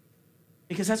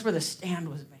 Because that's where the stand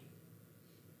was made.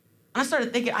 And I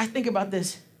started thinking, I think about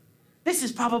this. This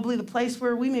is probably the place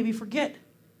where we maybe forget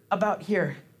about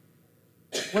here.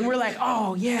 When we're like,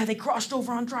 oh yeah, they crossed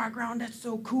over on dry ground. That's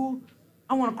so cool.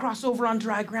 I want to cross over on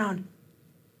dry ground.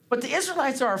 But the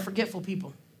Israelites are a forgetful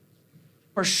people.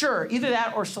 For sure, either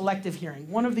that or selective hearing,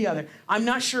 one of the other. I'm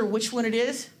not sure which one it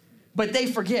is, but they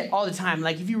forget all the time.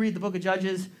 If you read the book of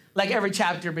Judges, every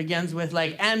chapter begins with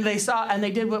and they saw and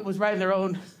they did what was right in their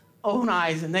own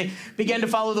eyes, and they began to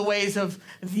follow the ways of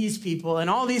these people and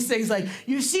all these things.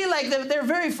 You see, they're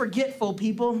very forgetful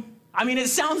people. I mean, it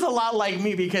sounds a lot like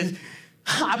me because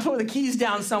I put the keys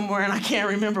down somewhere and I can't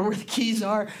remember where the keys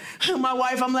are. My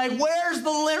wife, I'm like, where's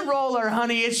the lint roller,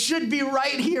 honey? It should be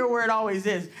right here where it always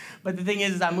is. But the thing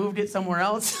is I moved it somewhere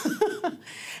else and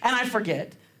I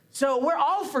forget. So we're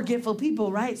all forgetful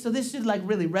people, right? So this should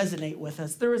really resonate with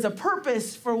us. There is a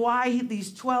purpose for why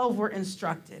these 12 were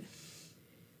instructed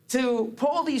to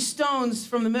pull these stones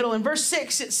from the middle. In verse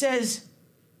 6, it says,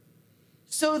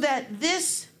 so that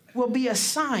this will be a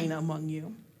sign among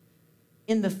you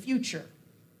in the future.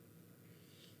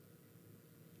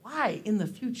 Why in the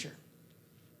future?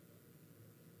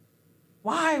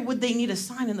 Why would they need a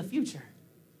sign in the future?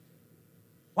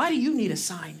 Why do you need a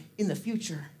sign in the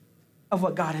future of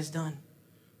what God has done?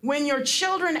 When your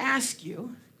children ask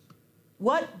you,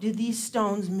 what do these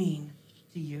stones mean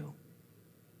to you?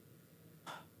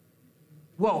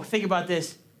 Whoa, think about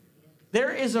this.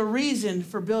 There is a reason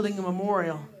for building a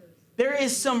memorial. There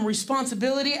is some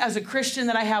responsibility as a Christian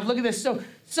that I have. Look at this.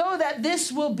 So that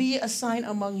this will be a sign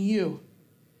among you.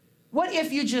 What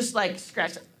if you just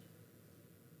scratch it?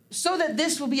 So that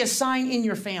this will be a sign in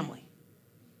your family.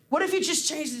 What if you just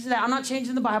changed it to that? I'm not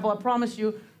changing the Bible, I promise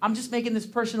you. I'm just making this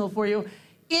personal for you.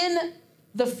 In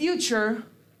the future,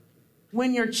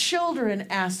 when your children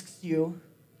asks you,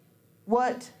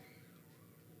 what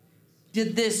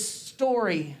did this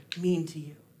story mean to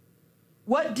you?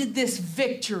 What did this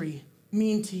victory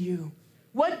mean to you?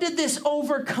 What did this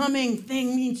overcoming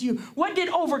thing mean to you? What did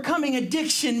overcoming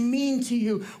addiction mean to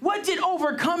you? What did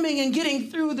overcoming and getting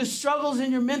through the struggles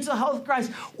in your mental health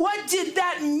crisis, what did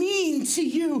that mean to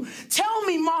you? Tell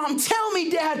me, Mom, tell me,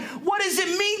 Dad, what does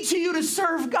it mean to you to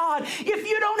serve God? If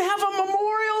you don't have a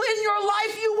memorial in your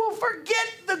life, you will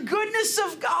forget the goodness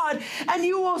of God, and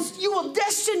you will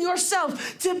destine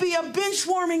yourself to be a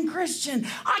bench-warming Christian.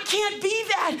 I can't be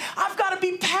that. I've got to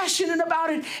be passionate about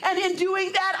it, and in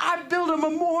doing that, I build a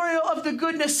memorial of the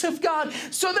goodness of God,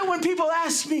 so that when people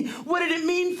ask me, what did it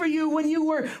mean for you when you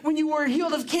were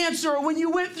healed of cancer, or when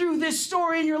you went through this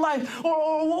story in your life,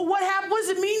 or what happened? What does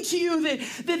it mean to you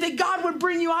that God would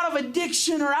bring you out of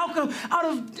addiction or out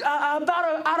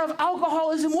of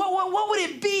alcoholism? What would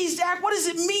it be, Zach? What does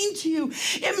it mean to you?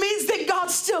 It means that God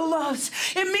still loves.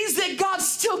 It means that God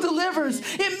still delivers.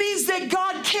 It means that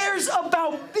God cares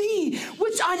about me,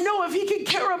 which I know if he could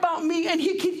care about me and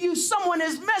he could use someone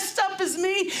as messed up as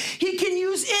me, he can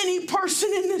use any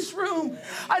person in this room.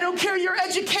 I don't care your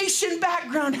education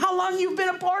background, how long you've been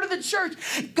a part of the church.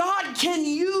 God can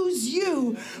use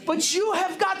you, but you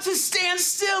have got to stand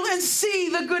still and see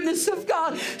the goodness of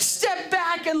God. Step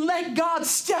back and let God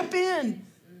step in.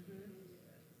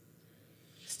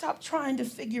 Stop trying to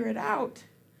figure it out.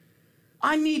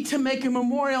 I need to make a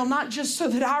memorial, not just so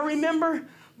that I remember,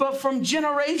 but from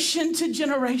generation to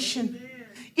generation.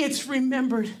 It's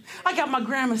remembered. I got my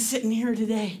grandma sitting here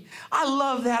today. I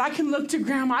love that. I can look to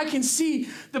grandma. I can see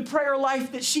the prayer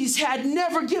life that she's had.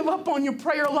 Never give up on your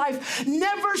prayer life.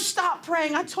 Never stop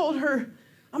praying. I told her,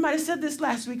 I might have said this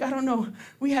last week. I don't know.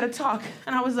 We had a talk,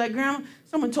 and I was like, Grandma,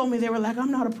 someone told me, they were like,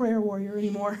 I'm not a prayer warrior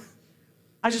anymore.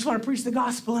 I just want to preach the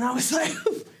gospel. And I was like,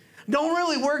 don't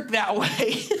really work that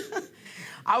way.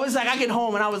 I was like, I get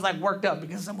home, and I was like worked up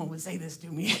because someone would say this to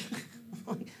me.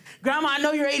 Grandma, I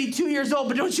know you're 82 years old,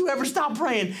 but don't you ever stop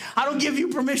praying. I don't give you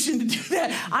permission to do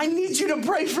that. I need you to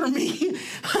pray for me.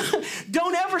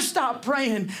 Don't ever stop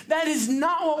praying. That is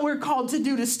not what we're called to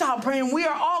do, to stop praying. We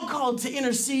are all called to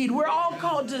intercede. We're all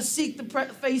called to seek the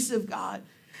face of God.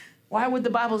 Why would the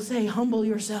Bible say, humble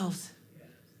yourselves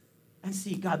and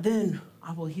seek God? Then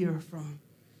I will hear from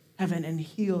heaven and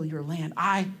heal your land.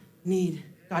 I need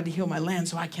God to heal my land,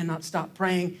 so I cannot stop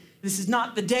praying. This is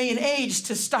not the day and age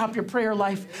to stop your prayer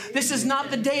life. This is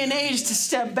not the day and age to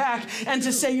step back and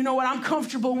to say, you know what, I'm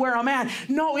comfortable where I'm at.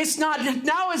 No, it's not.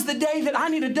 Now is the day that I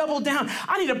need to double down.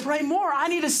 I need to pray more. I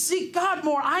need to seek God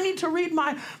more. I need to read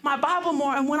my Bible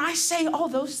more. And when I say all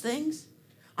those things,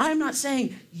 I'm not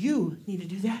saying you need to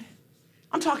do that.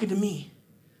 I'm talking to me.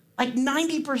 Like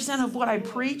 90% of what I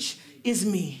preach is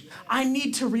me. I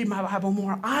need to read my Bible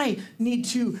more. I need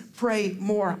to pray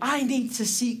more. I need to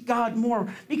seek God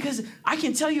more, because I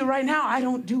can tell you right now, I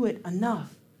don't do it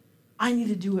enough. I need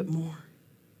to do it more.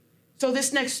 So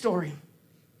this next story,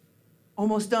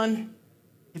 almost done.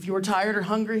 If you were tired or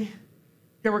hungry,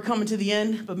 here we're coming to the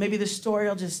end, but maybe this story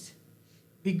will just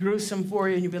be gruesome for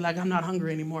you and you'll be like, I'm not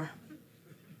hungry anymore.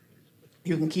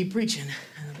 You can keep preaching.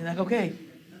 And I'll be like, okay.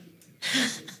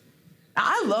 Now,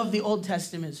 I love the Old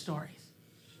Testament stories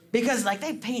because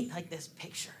they paint this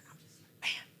picture. And I'm just like,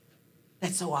 man,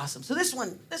 that's so awesome. So this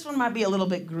one might be a little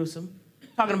bit gruesome.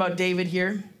 Talking about David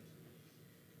here.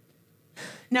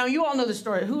 Now, you all know the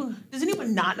story. Does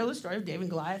anyone not know the story of David and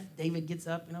Goliath? David gets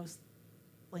up,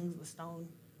 slings the stone.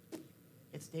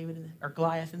 Hits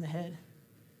Goliath in the head.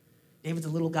 David's a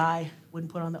little guy,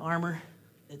 wouldn't put on the armor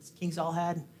that King Saul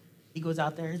had. He goes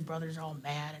out there, his brothers are all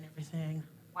mad and everything.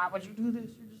 Why would you do this?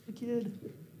 You're just a kid.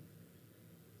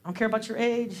 I don't care about your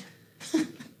age.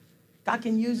 God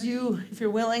can use you if you're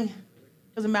willing.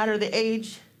 Doesn't matter the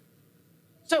age.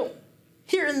 So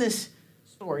here in this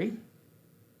story,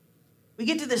 we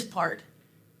get to this part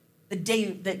the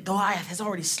day that Goliath has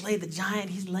already slayed the giant.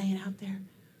 He's laying out there.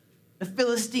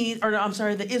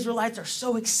 The Israelites are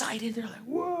so excited. They're like,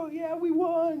 whoa, yeah, we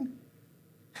won.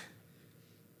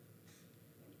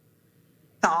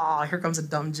 Oh, here comes a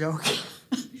dumb joke.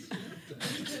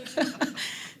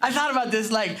 I thought about this,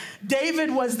 like,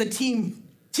 David was the team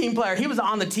player. He was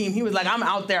on the team. He was like, I'm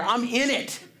out there. I'm in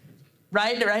it.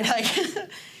 Right? Like,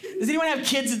 does anyone have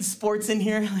kids in sports in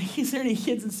here? Like, is there any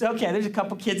kids in sports? Okay, there's a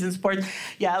couple kids in sports.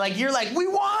 Yeah, like, you're like, we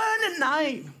won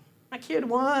tonight. My kid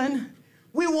won.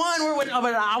 We won.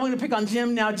 I'm going to pick on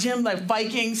Jim now. Jim, like,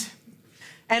 Vikings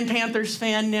and Panthers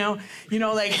fan now. You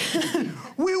know, like,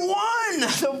 we won.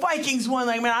 The Vikings won.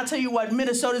 Like, man, I'll tell you what,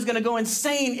 Minnesota's going to go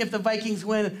insane if the Vikings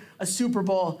win a Super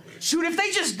Bowl. Shoot, if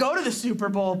they just go to the Super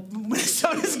Bowl,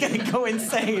 Minnesota's going to go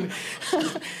insane.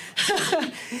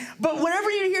 But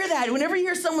whenever you hear that, whenever you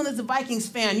hear someone that's a Vikings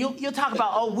fan, you'll talk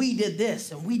about, oh, we did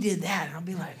this and we did that. And I'll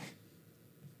be like,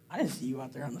 I didn't see you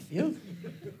out there on the field.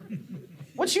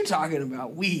 What you talking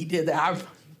about? We did that.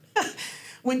 I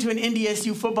went to an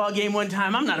NDSU football game one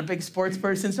time. I'm not a big sports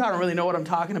person, so I don't really know what I'm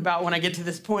talking about when I get to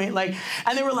this point. Like,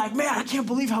 and they were like, man, I can't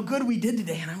believe how good we did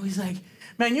today. And I was like,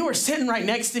 man, you were sitting right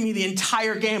next to me the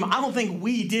entire game. I don't think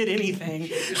we did anything.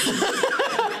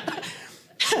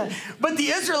 But the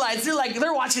Israelites,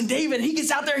 they're watching David. He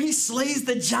gets out there, he slays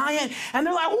the giant, and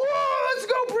they're like, whoa, let's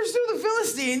go pursue the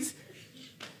Philistines.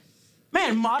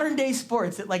 Man, modern day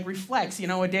sports, it like reflects, you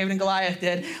know, what David and Goliath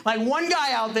did. Like, one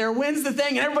guy out there wins the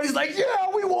thing and everybody's like, yeah,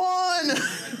 we won.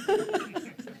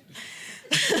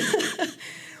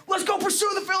 Let's go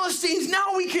pursue the Philistines.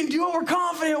 Now we can do it. We're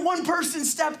confident. One person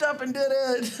stepped up and did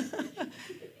it.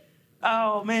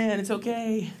 Oh man, it's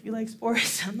okay. If you like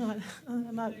sports, I'm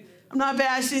not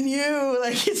bashing you.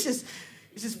 Like, it's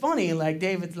just funny. Like,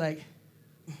 David's like,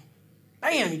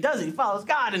 bam, he does it. He follows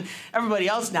God, and everybody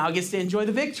else now gets to enjoy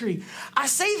the victory. I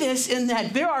say this in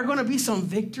that there are going to be some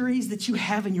victories that you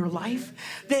have in your life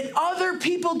that other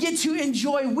people get to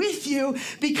enjoy with you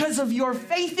because of your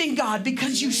faith in God,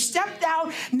 because you stepped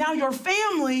out. Now your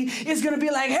family is going to be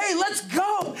like, hey, let's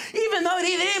go. Even though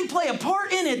they didn't play a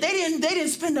part in it. They didn't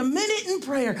spend a minute in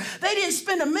prayer. They didn't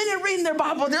spend a minute reading their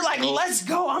Bible. They're like, let's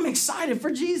go. I'm excited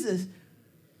for Jesus.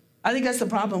 I think that's the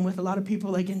problem with a lot of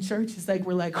people, like, in church. It's like,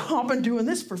 we're like, oh, I've been doing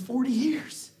this for 40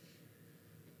 years.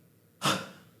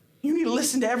 You need to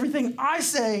listen to everything I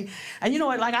say. And you know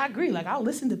what? Like, I agree. Like, I'll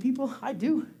listen to people. I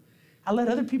do. I let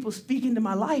other people speak into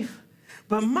my life.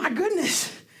 But my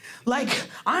goodness, like,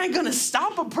 I ain't going to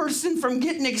stop a person from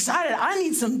getting excited. I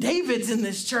need some Davids in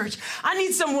this church. I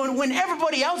need someone when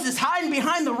everybody else is hiding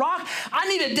behind the rock. I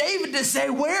need a David to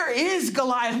say, where is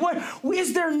Goliath?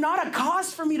 Is there not a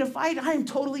cause for me to fight? I am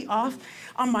totally off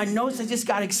on my notes. I just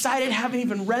got excited. Haven't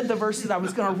even read the verses I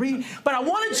was going to read. But I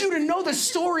wanted you to know the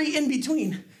story in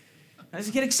between. I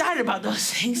just get excited about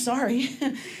those things. Sorry.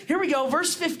 Here we go.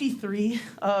 Verse 53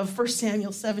 of 1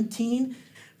 Samuel 17.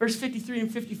 Verse 53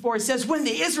 and 54, it says, when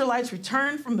the Israelites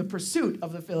returned from the pursuit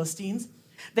of the Philistines,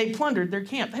 they plundered their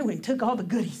camp. They went and took all the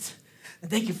goodies that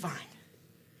they could find.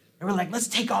 They were like, let's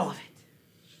take all of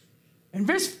it. In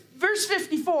verse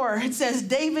 54, it says,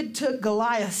 David took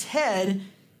Goliath's head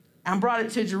and brought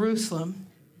it to Jerusalem,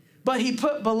 but he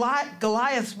put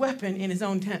Goliath's weapon in his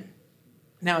own tent.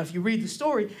 Now, if you read the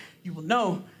story, you will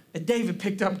know that David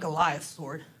picked up Goliath's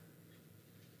sword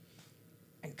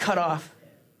and cut off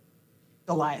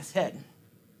Goliath's head.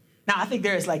 Now, I think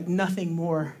there is like nothing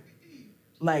more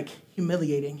like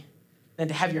humiliating than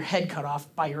to have your head cut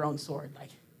off by your own sword. Like,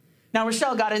 now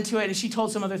Rochelle got into it and she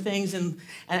told some other things and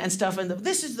stuff. And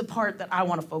this is the part that I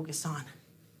want to focus on.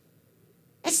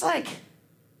 It's like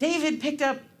David picked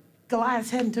up Goliath's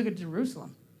head and took it to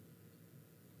Jerusalem.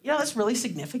 You know, that's really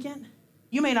significant.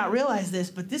 You may not realize this,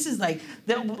 but this is like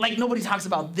nobody talks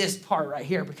about this part right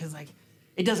here because like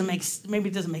it doesn't make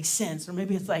sense, or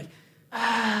maybe it's like,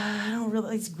 I don't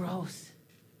really, it's gross.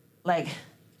 Like,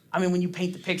 I mean, when you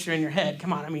paint the picture in your head,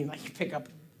 come on, I mean, like, you pick up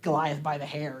Goliath by the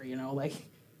hair, you know, like,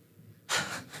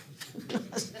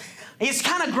 it's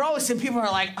kind of gross, and people are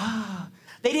like,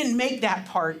 they didn't make that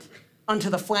part onto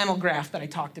the flannel graph that I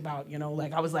talked about, you know,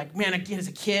 like, I was like, man, again, as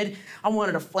a kid, I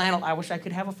wanted a flannel, I wish I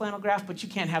could have a flannel graph, but you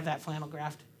can't have that flannel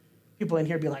graph. People in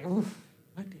here be like, oof,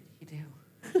 what did he do?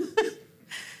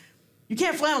 You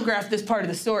can't flannel graph this part of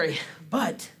the story,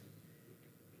 but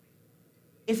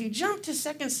if you jump to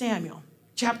 2 Samuel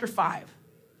chapter 5,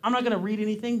 I'm not going to read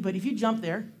anything, but if you jump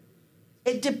there,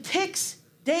 it depicts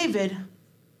David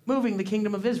moving the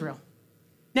kingdom of Israel.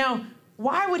 Now,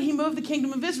 why would he move the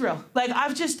kingdom of Israel? Like,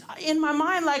 in my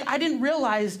mind, like, I didn't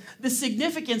realize the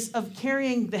significance of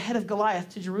carrying the head of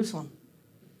Goliath to Jerusalem.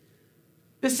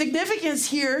 The significance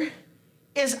here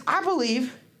is, I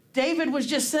believe, David was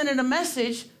just sending a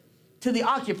message to the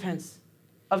occupants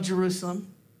of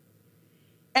Jerusalem.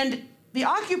 And the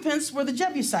occupants were the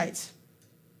Jebusites,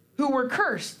 who were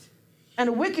cursed and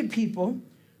a wicked people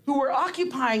who were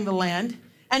occupying the land.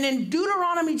 And in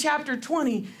Deuteronomy chapter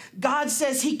 20, God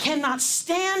says he cannot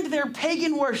stand their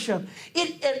pagan worship.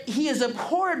 He is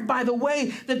abhorred by the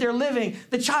way that they're living,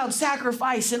 the child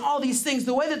sacrifice and all these things,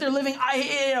 the way that they're living.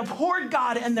 It abhorred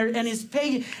God and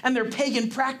their pagan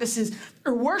practices.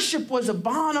 Their worship was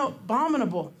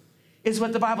abominable, is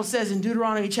what the Bible says in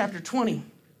Deuteronomy chapter 20.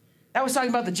 That was talking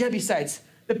about the Jebusites,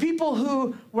 the people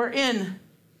who were in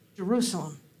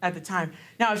Jerusalem at the time.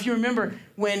 Now, if you remember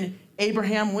when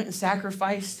Abraham went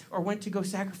to go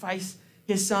sacrifice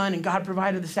his son, and God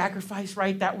provided the sacrifice,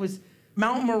 right? That was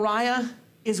Mount Moriah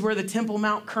is where the Temple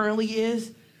Mount currently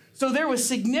is. So there was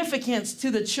significance to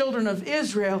the children of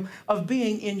Israel of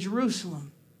being in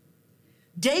Jerusalem.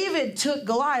 David took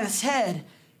Goliath's head,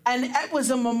 and it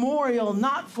was a memorial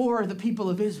not for the people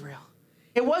of Israel.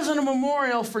 It wasn't a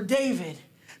memorial for David,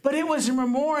 but it was a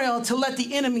memorial to let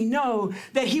the enemy know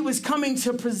that he was coming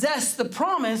to possess the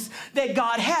promise that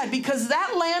God had, because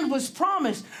that land was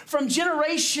promised from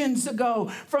generations ago.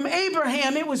 From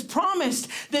Abraham, it was promised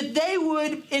that they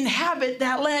would inhabit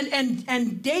that land.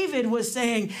 And David was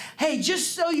saying, hey,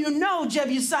 just so you know,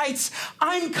 Jebusites,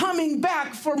 I'm coming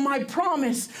back for my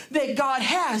promise that God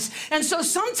has. And so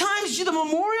sometimes the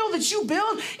memorial that you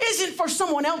build isn't for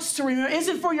someone else to remember,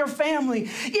 isn't for your family.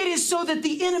 It is so that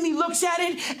the enemy looks at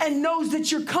it and knows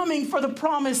that you're coming for the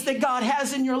promise that God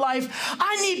has in your life.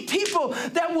 I need people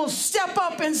that will step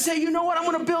up and say, you know what, I'm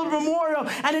going to build a memorial,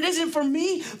 and it isn't for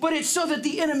me, but it's so that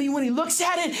the enemy, when he looks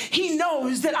at it, he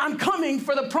knows that I'm coming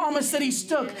for the promise that he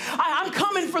took. I'm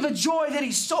coming for the joy that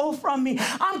he stole from me.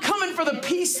 I'm coming for the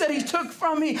peace that he took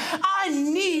from me. I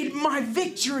need my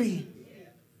victory.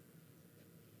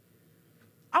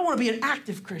 I want to be an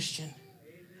active Christian.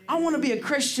 I want to be a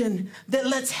Christian that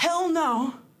lets hell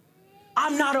know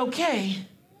I'm not okay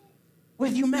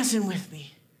with you messing with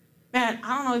me. Man,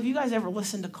 I don't know if you guys ever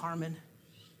listened to Carmen.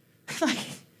 Like,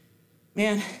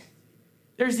 man,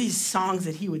 there's these songs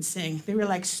that he would sing. They were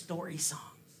like story songs.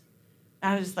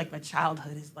 And I was just like, my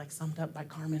childhood is like summed up by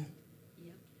Carmen.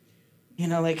 Yep. You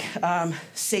know, like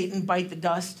Satan Bite the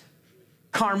Dust.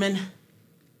 Carmen.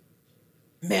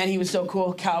 Man, he was so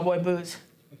cool. Cowboy boots.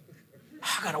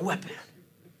 I got a weapon.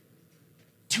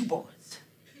 2 bullets.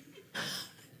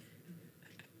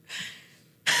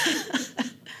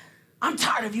 I'm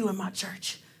tired of you in my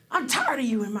church. I'm tired of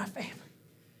you in my family.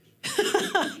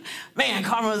 Man,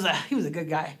 Carmen he was a good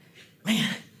guy.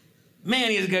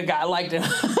 Man, he was a good guy. I liked him.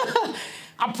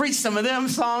 I preached some of them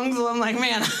songs, and I'm like,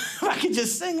 man, if I could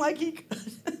just sing like he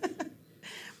could.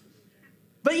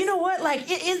 But you know what? Like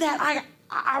in that,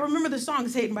 I remember the song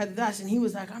Satan by the Dust, and he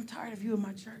was like, I'm tired of you in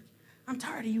my church. I'm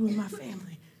tired of you in my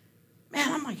family.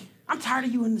 Man, I'm like, I'm tired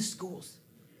of you in the schools.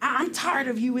 I'm tired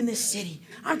of you in this city.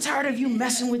 I'm tired of you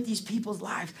messing with these people's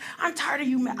lives. I'm tired of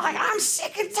you. I'm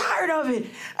sick and tired of it.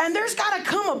 And there's got to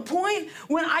come a point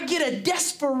when I get a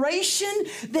desperation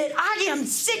that I am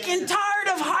sick and tired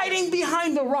of hiding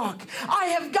behind the rock. I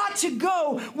have got to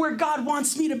go where God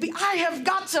wants me to be. I have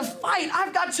got to fight.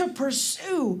 I've got to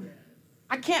pursue.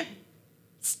 I can't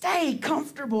stay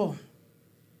comfortable.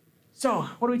 So,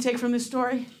 what do we take from this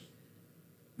story?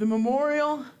 The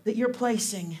memorial that you're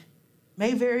placing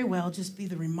may very well just be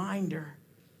the reminder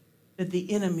that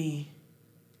the enemy,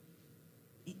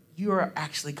 you are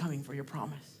actually coming for your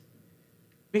promise.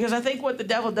 Because I think what the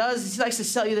devil does is he likes to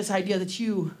sell you this idea that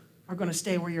you are going to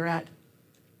stay where you're at,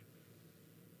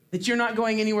 that you're not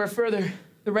going anywhere further.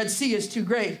 The Red Sea is too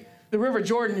great. The River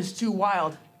Jordan is too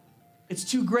wild. It's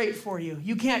too great for you.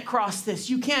 You can't cross this.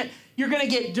 You're going to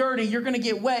get dirty. You're going to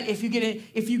get wet if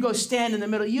you go stand in the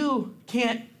middle. You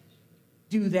can't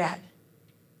do that.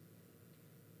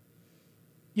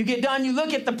 You get done, you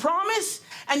look at the promise,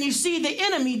 and you see the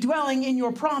enemy dwelling in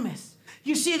your promise.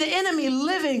 You see the enemy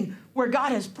living where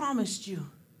God has promised you.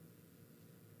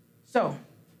 So,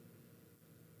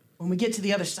 when we get to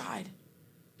the other side,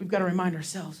 we've got to remind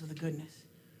ourselves of the goodness.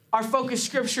 Our focus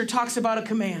scripture talks about a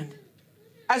command.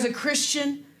 As a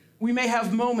Christian, we may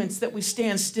have moments that we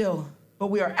stand still, but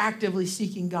we are actively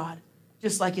seeking God,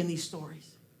 just like in these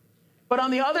stories. But on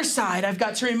the other side, I've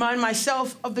got to remind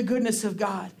myself of the goodness of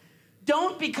God.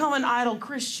 Don't become an idle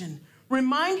Christian.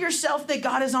 Remind yourself that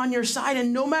God is on your side,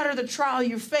 and no matter the trial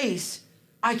you face,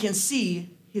 I can see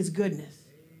his goodness.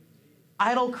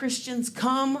 Idle Christians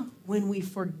come when we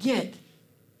forget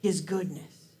his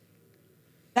goodness.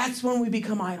 That's when we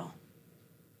become idle.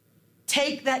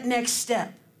 Take that next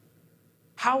step.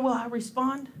 How will I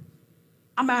respond?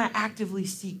 I'm going to actively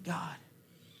seek God.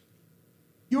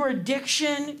 Your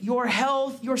addiction, your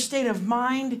health, your state of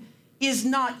mind is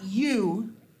not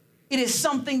you. It is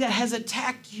something that has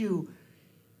attacked you.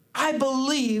 I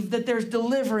believe that there's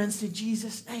deliverance in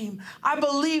Jesus' name. I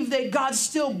believe that God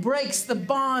still breaks the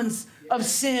bonds of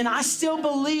sin. I still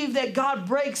believe that God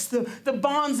breaks the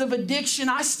bonds of addiction.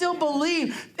 I still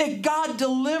believe that God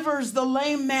delivers the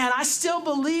lame man. I still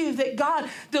believe that God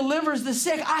delivers the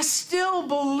sick. I still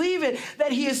believe it,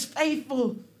 that he is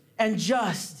faithful and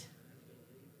just.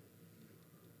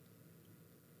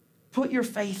 Put your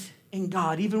faith in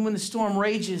God, even when the storm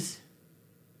rages.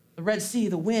 The Red Sea,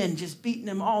 the wind just beating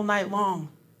him all night long.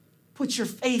 Put your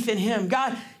faith in him.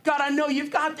 God, I know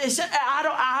you've got this.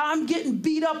 I'm getting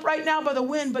beat up right now by the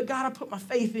wind, but God, I put my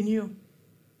faith in you.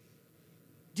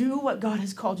 Do what God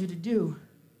has called you to do.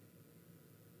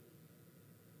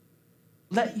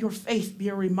 Let your faith be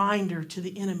a reminder to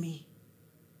the enemy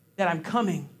that I'm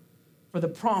coming for the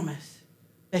promise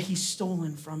that he's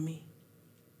stolen from me.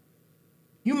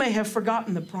 You may have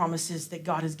forgotten the promises that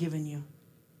God has given you.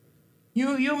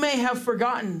 You may have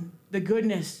forgotten the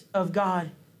goodness of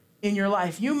God in your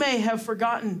life. You may have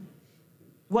forgotten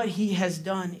what he has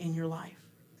done in your life.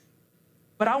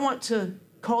 But I want to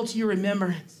call to your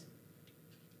remembrance.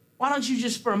 Why don't you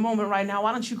just for a moment right now,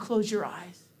 why don't you close your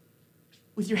eyes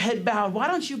with your head bowed? Why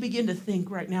don't you begin to think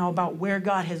right now about where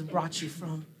God has brought you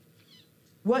from?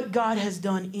 What God has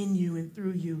done in you and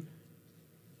through you.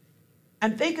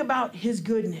 And think about his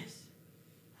goodness.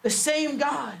 The same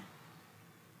God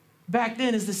back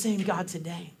then is the same God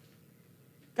today.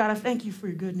 God, I thank you for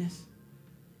your goodness.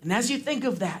 And as you think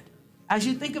of that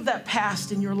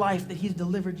past in your life that he's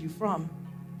delivered you from,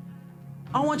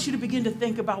 I want you to begin to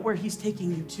think about where he's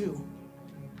taking you to.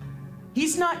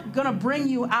 He's not going to bring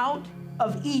you out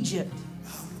of Egypt,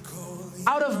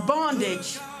 out of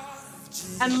bondage,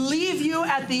 and leave you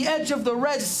at the edge of the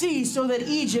Red Sea so that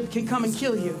Egypt can come and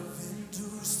kill you.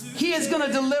 He is going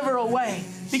to deliver a way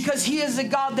because he is a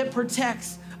God that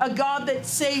protects, a God that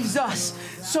saves us.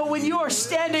 So when you are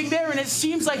standing there and it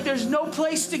seems like there's no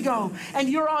place to go and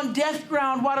you're on death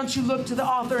ground, why don't you look to the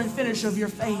author and finisher of your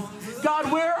faith?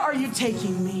 God, where are you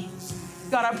taking me?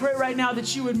 God, I pray right now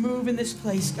that you would move in this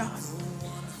place, God.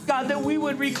 God, that we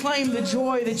would reclaim the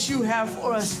joy that you have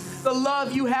for us, the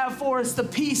love you have for us, the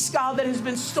peace, God, that has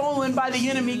been stolen by the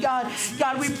enemy, God.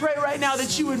 God, we pray right now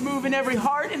that you would move in every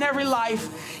heart and every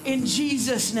life in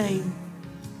Jesus' name.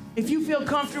 If you feel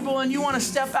comfortable and you want to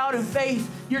step out in faith,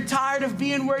 you're tired of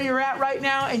being where you're at right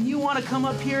now and you want to come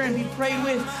up here and be prayed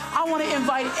with, I want to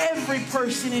invite every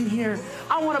person in here.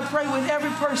 I want to pray with every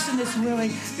person that's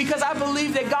willing because I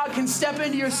believe that God can step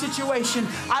into your situation.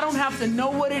 I don't have to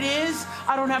know what it is.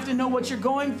 I don't have to know what you're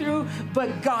going through,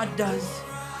 but God does.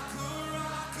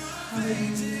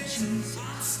 Hallelujah, Jesus.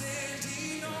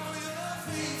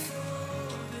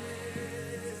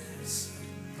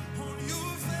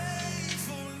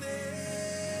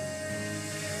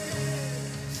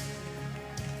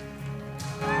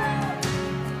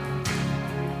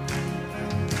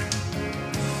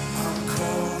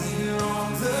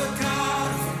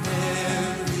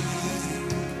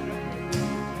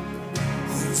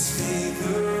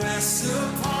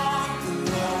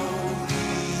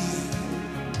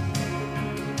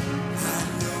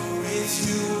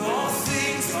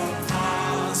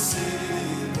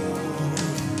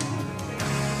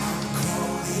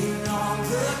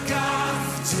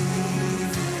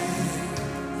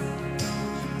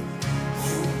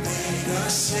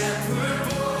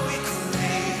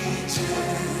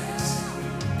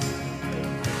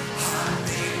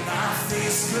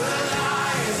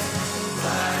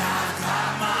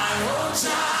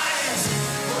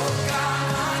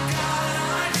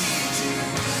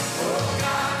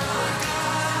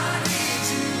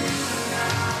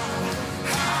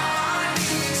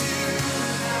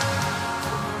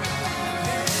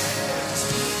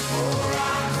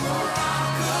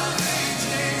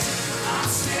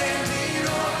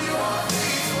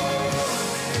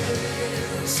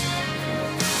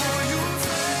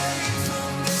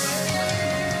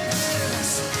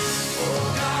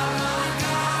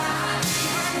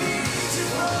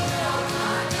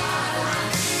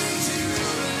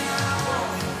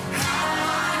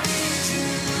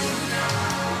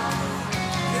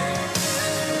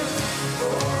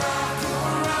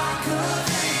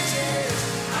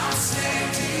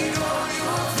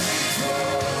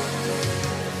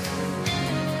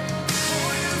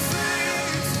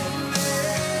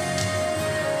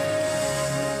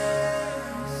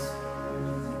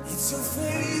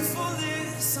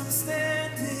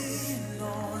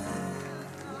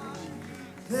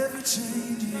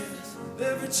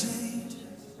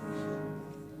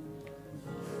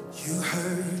 You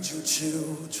heard your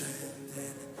children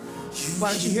then.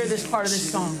 Why don't you hear this part of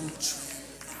this song?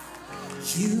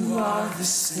 You are the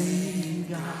same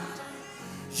God.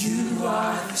 You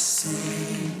are the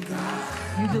same God.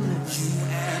 You deliver. You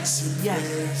answered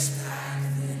Yes.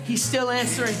 He's still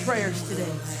answering prayers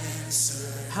today.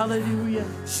 Hallelujah.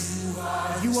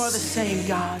 You are the same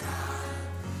God.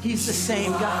 He's the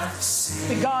same God.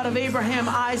 The God of Abraham,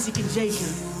 Isaac, and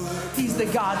Jacob. He's the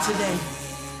God today.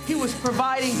 He was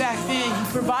providing back then.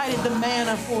 He provided the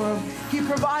manna for them. He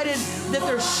provided that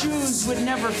their shoes would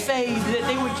never fade, that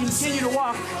they would continue to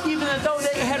walk. Even though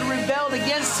they had rebelled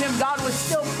against him, God was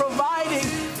still providing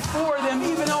for them.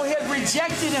 Even though he had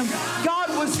rejected him,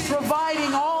 God was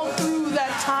providing all through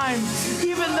that time.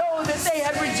 Even though that they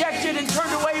had rejected and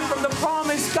turned away from the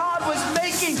promise, God was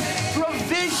making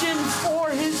provision for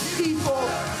his people.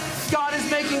 God is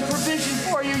making provision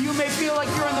for you. You may feel like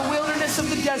you're in the wilderness of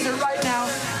the desert right now,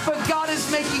 but God is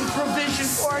making provision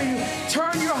for you.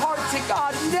 Turn your heart to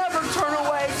God. Never turn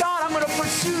away. God, I'm going to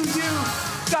pursue you.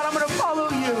 God, I'm going to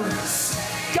follow you.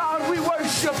 God, we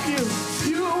worship you.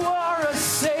 You are a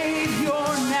Savior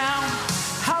now.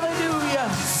 Hallelujah.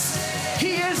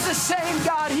 He is the same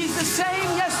God. He's the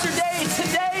same yesterday,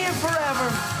 today, and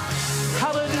forever.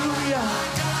 Hallelujah.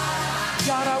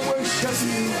 God, I worship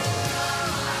you.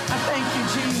 I thank you,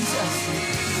 Jesus.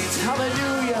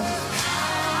 Hallelujah.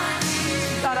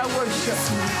 God, I worship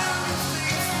you.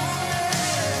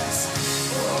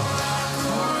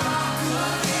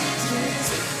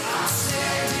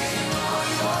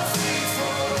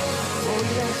 Oh,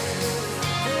 yes.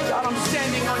 God, I'm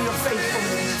standing on your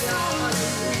faithfulness.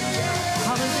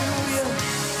 Hallelujah.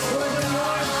 Hallelujah,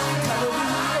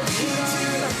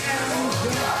 Jesus.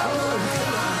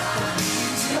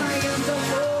 I am the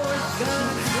Lord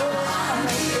God.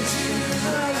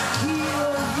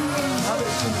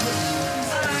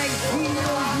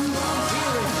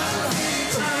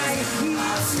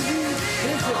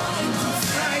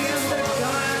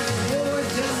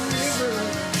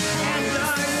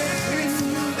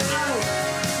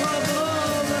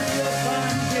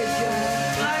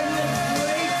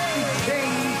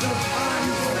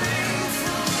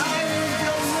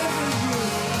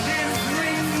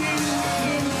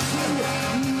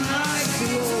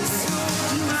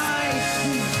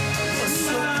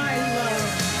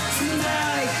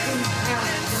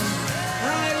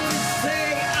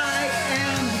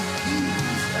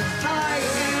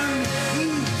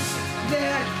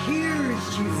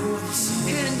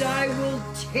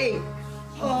 Take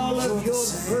all of your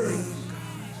burdens,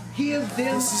 give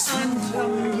them unto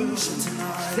me,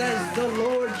 says the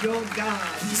Lord your God.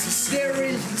 There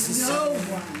is no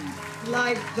one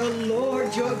like the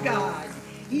Lord your God.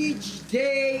 Each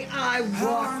day I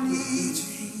walk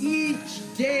with you. Each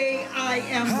day I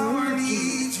am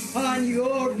working on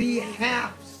your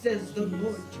behalf, says the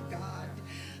Lord your God.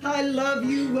 I love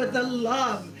you with a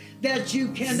love that you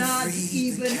cannot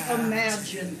even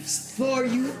imagine, for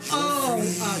you all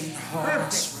are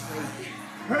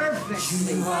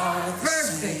perfectly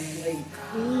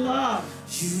loved,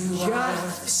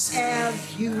 just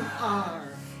as you are,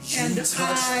 and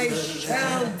I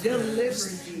shall deliver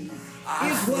thee.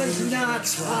 It was not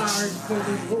hard for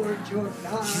the Lord your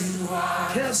God to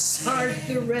part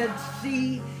the Red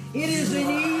Sea. It is an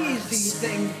easy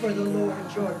thing for the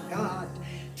Lord your God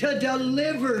to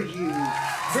deliver you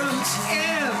from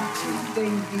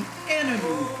everything the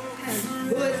enemy has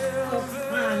put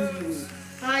upon you.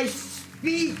 I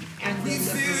speak and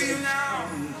deliver it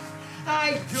from you.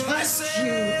 I touch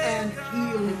you and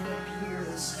heal it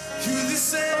appears.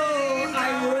 Oh, I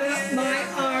wrap my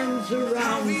arms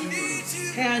around you,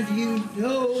 and you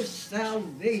know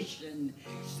salvation,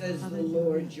 says the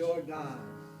Lord your God.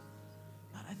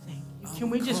 Can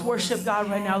we just worship God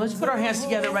right now? Let's put our hands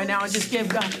together right now and just give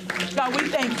God. God, we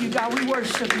thank you. God, we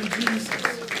worship you, Jesus.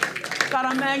 God,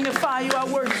 I magnify you. I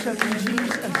worship you,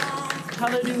 Jesus.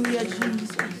 Hallelujah,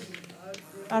 Jesus.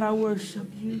 God, I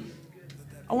worship you.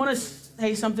 I want to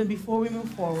say something before we move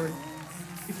forward.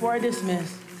 Before I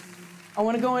dismiss, I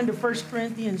want to go into 1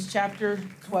 Corinthians chapter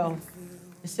 12.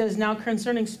 It says, now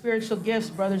concerning spiritual gifts,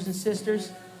 brothers and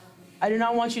sisters, I do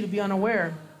not want you to be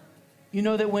unaware. You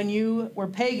know that when you were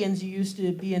pagans, you used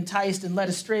to be enticed and led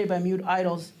astray by mute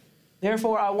idols.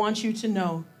 Therefore, I want you to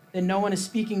know that no one is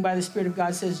speaking by the Spirit of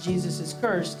God says Jesus is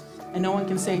cursed, and no one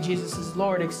can say Jesus is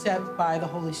Lord except by the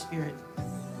Holy Spirit.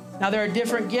 Now, there are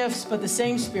different gifts, but the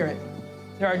same Spirit.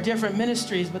 There are different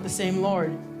ministries, but the same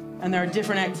Lord. And there are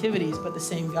different activities, but the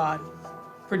same God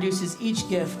produces each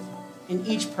gift in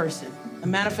each person. A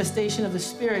manifestation of the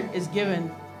Spirit is given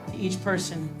to each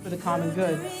person for the common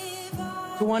good.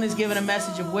 To one is given a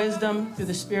message of wisdom through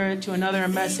the Spirit, to another a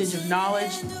message of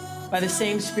knowledge by the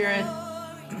same Spirit,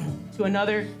 to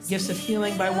another gifts of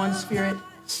healing by one Spirit,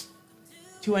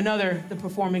 to another the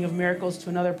performing of miracles, to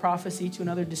another prophecy, to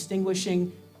another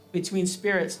distinguishing between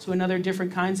spirits, to another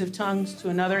different kinds of tongues, to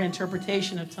another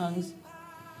interpretation of tongues.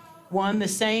 One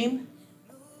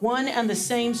and the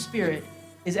same Spirit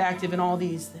is active in all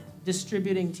these,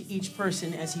 distributing to each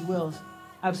person as he wills.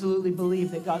 I absolutely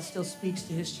believe that God still speaks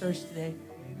to his church today.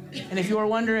 And if you are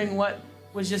wondering what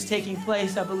was just taking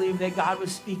place, I believe that God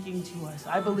was speaking to us.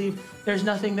 I believe there's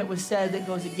nothing that was said that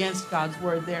goes against God's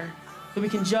word there. So we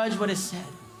can judge what is said.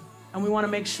 And we want to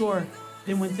make sure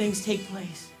that when things take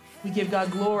place, we give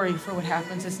God glory for what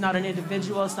happens. It's not an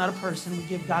individual, it's not a person. We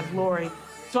give God glory.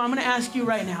 So I'm going to ask you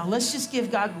right now, let's just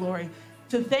give God glory,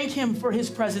 to thank him for his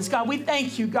presence. God, we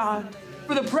thank you, God,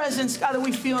 for the presence, God, that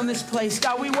we feel in this place.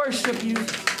 God, we worship you.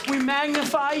 We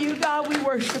magnify you, God. We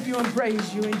worship you and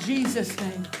praise you in Jesus'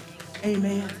 name.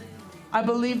 Amen. I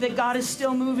believe that God is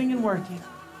still moving and working.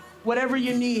 Whatever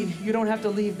you need, you don't have to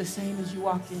leave the same as you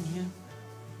walked in here.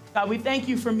 God, we thank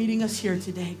you for meeting us here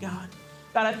today, God.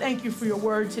 God, I thank you for your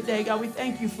word today. God, we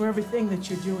thank you for everything that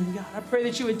you're doing, God. I pray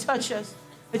that you would touch us,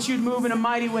 that you'd move in a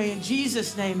mighty way in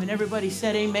Jesus' name. And everybody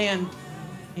said amen.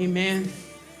 Amen.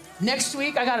 Next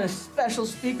week, I got a special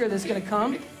speaker that's going to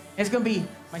come. It's going to be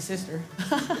my sister.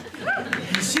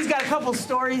 She's got a couple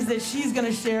stories that she's going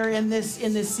to share in this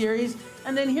series.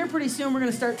 And then here pretty soon, we're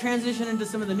going to start transitioning to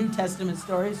some of the New Testament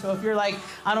stories. So if you're like,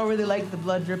 I don't really like the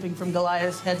blood dripping from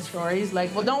Goliath's head stories,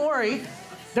 like, well, don't worry.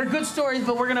 They're good stories,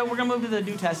 but we're gonna move to the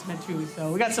New Testament too.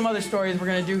 So we got some other stories we're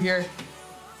going to do here.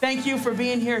 Thank you for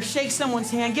being here. Shake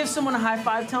someone's hand. Give someone a high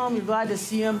five. Tell them you're glad to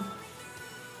see them.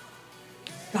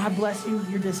 God bless you.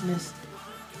 You're dismissed.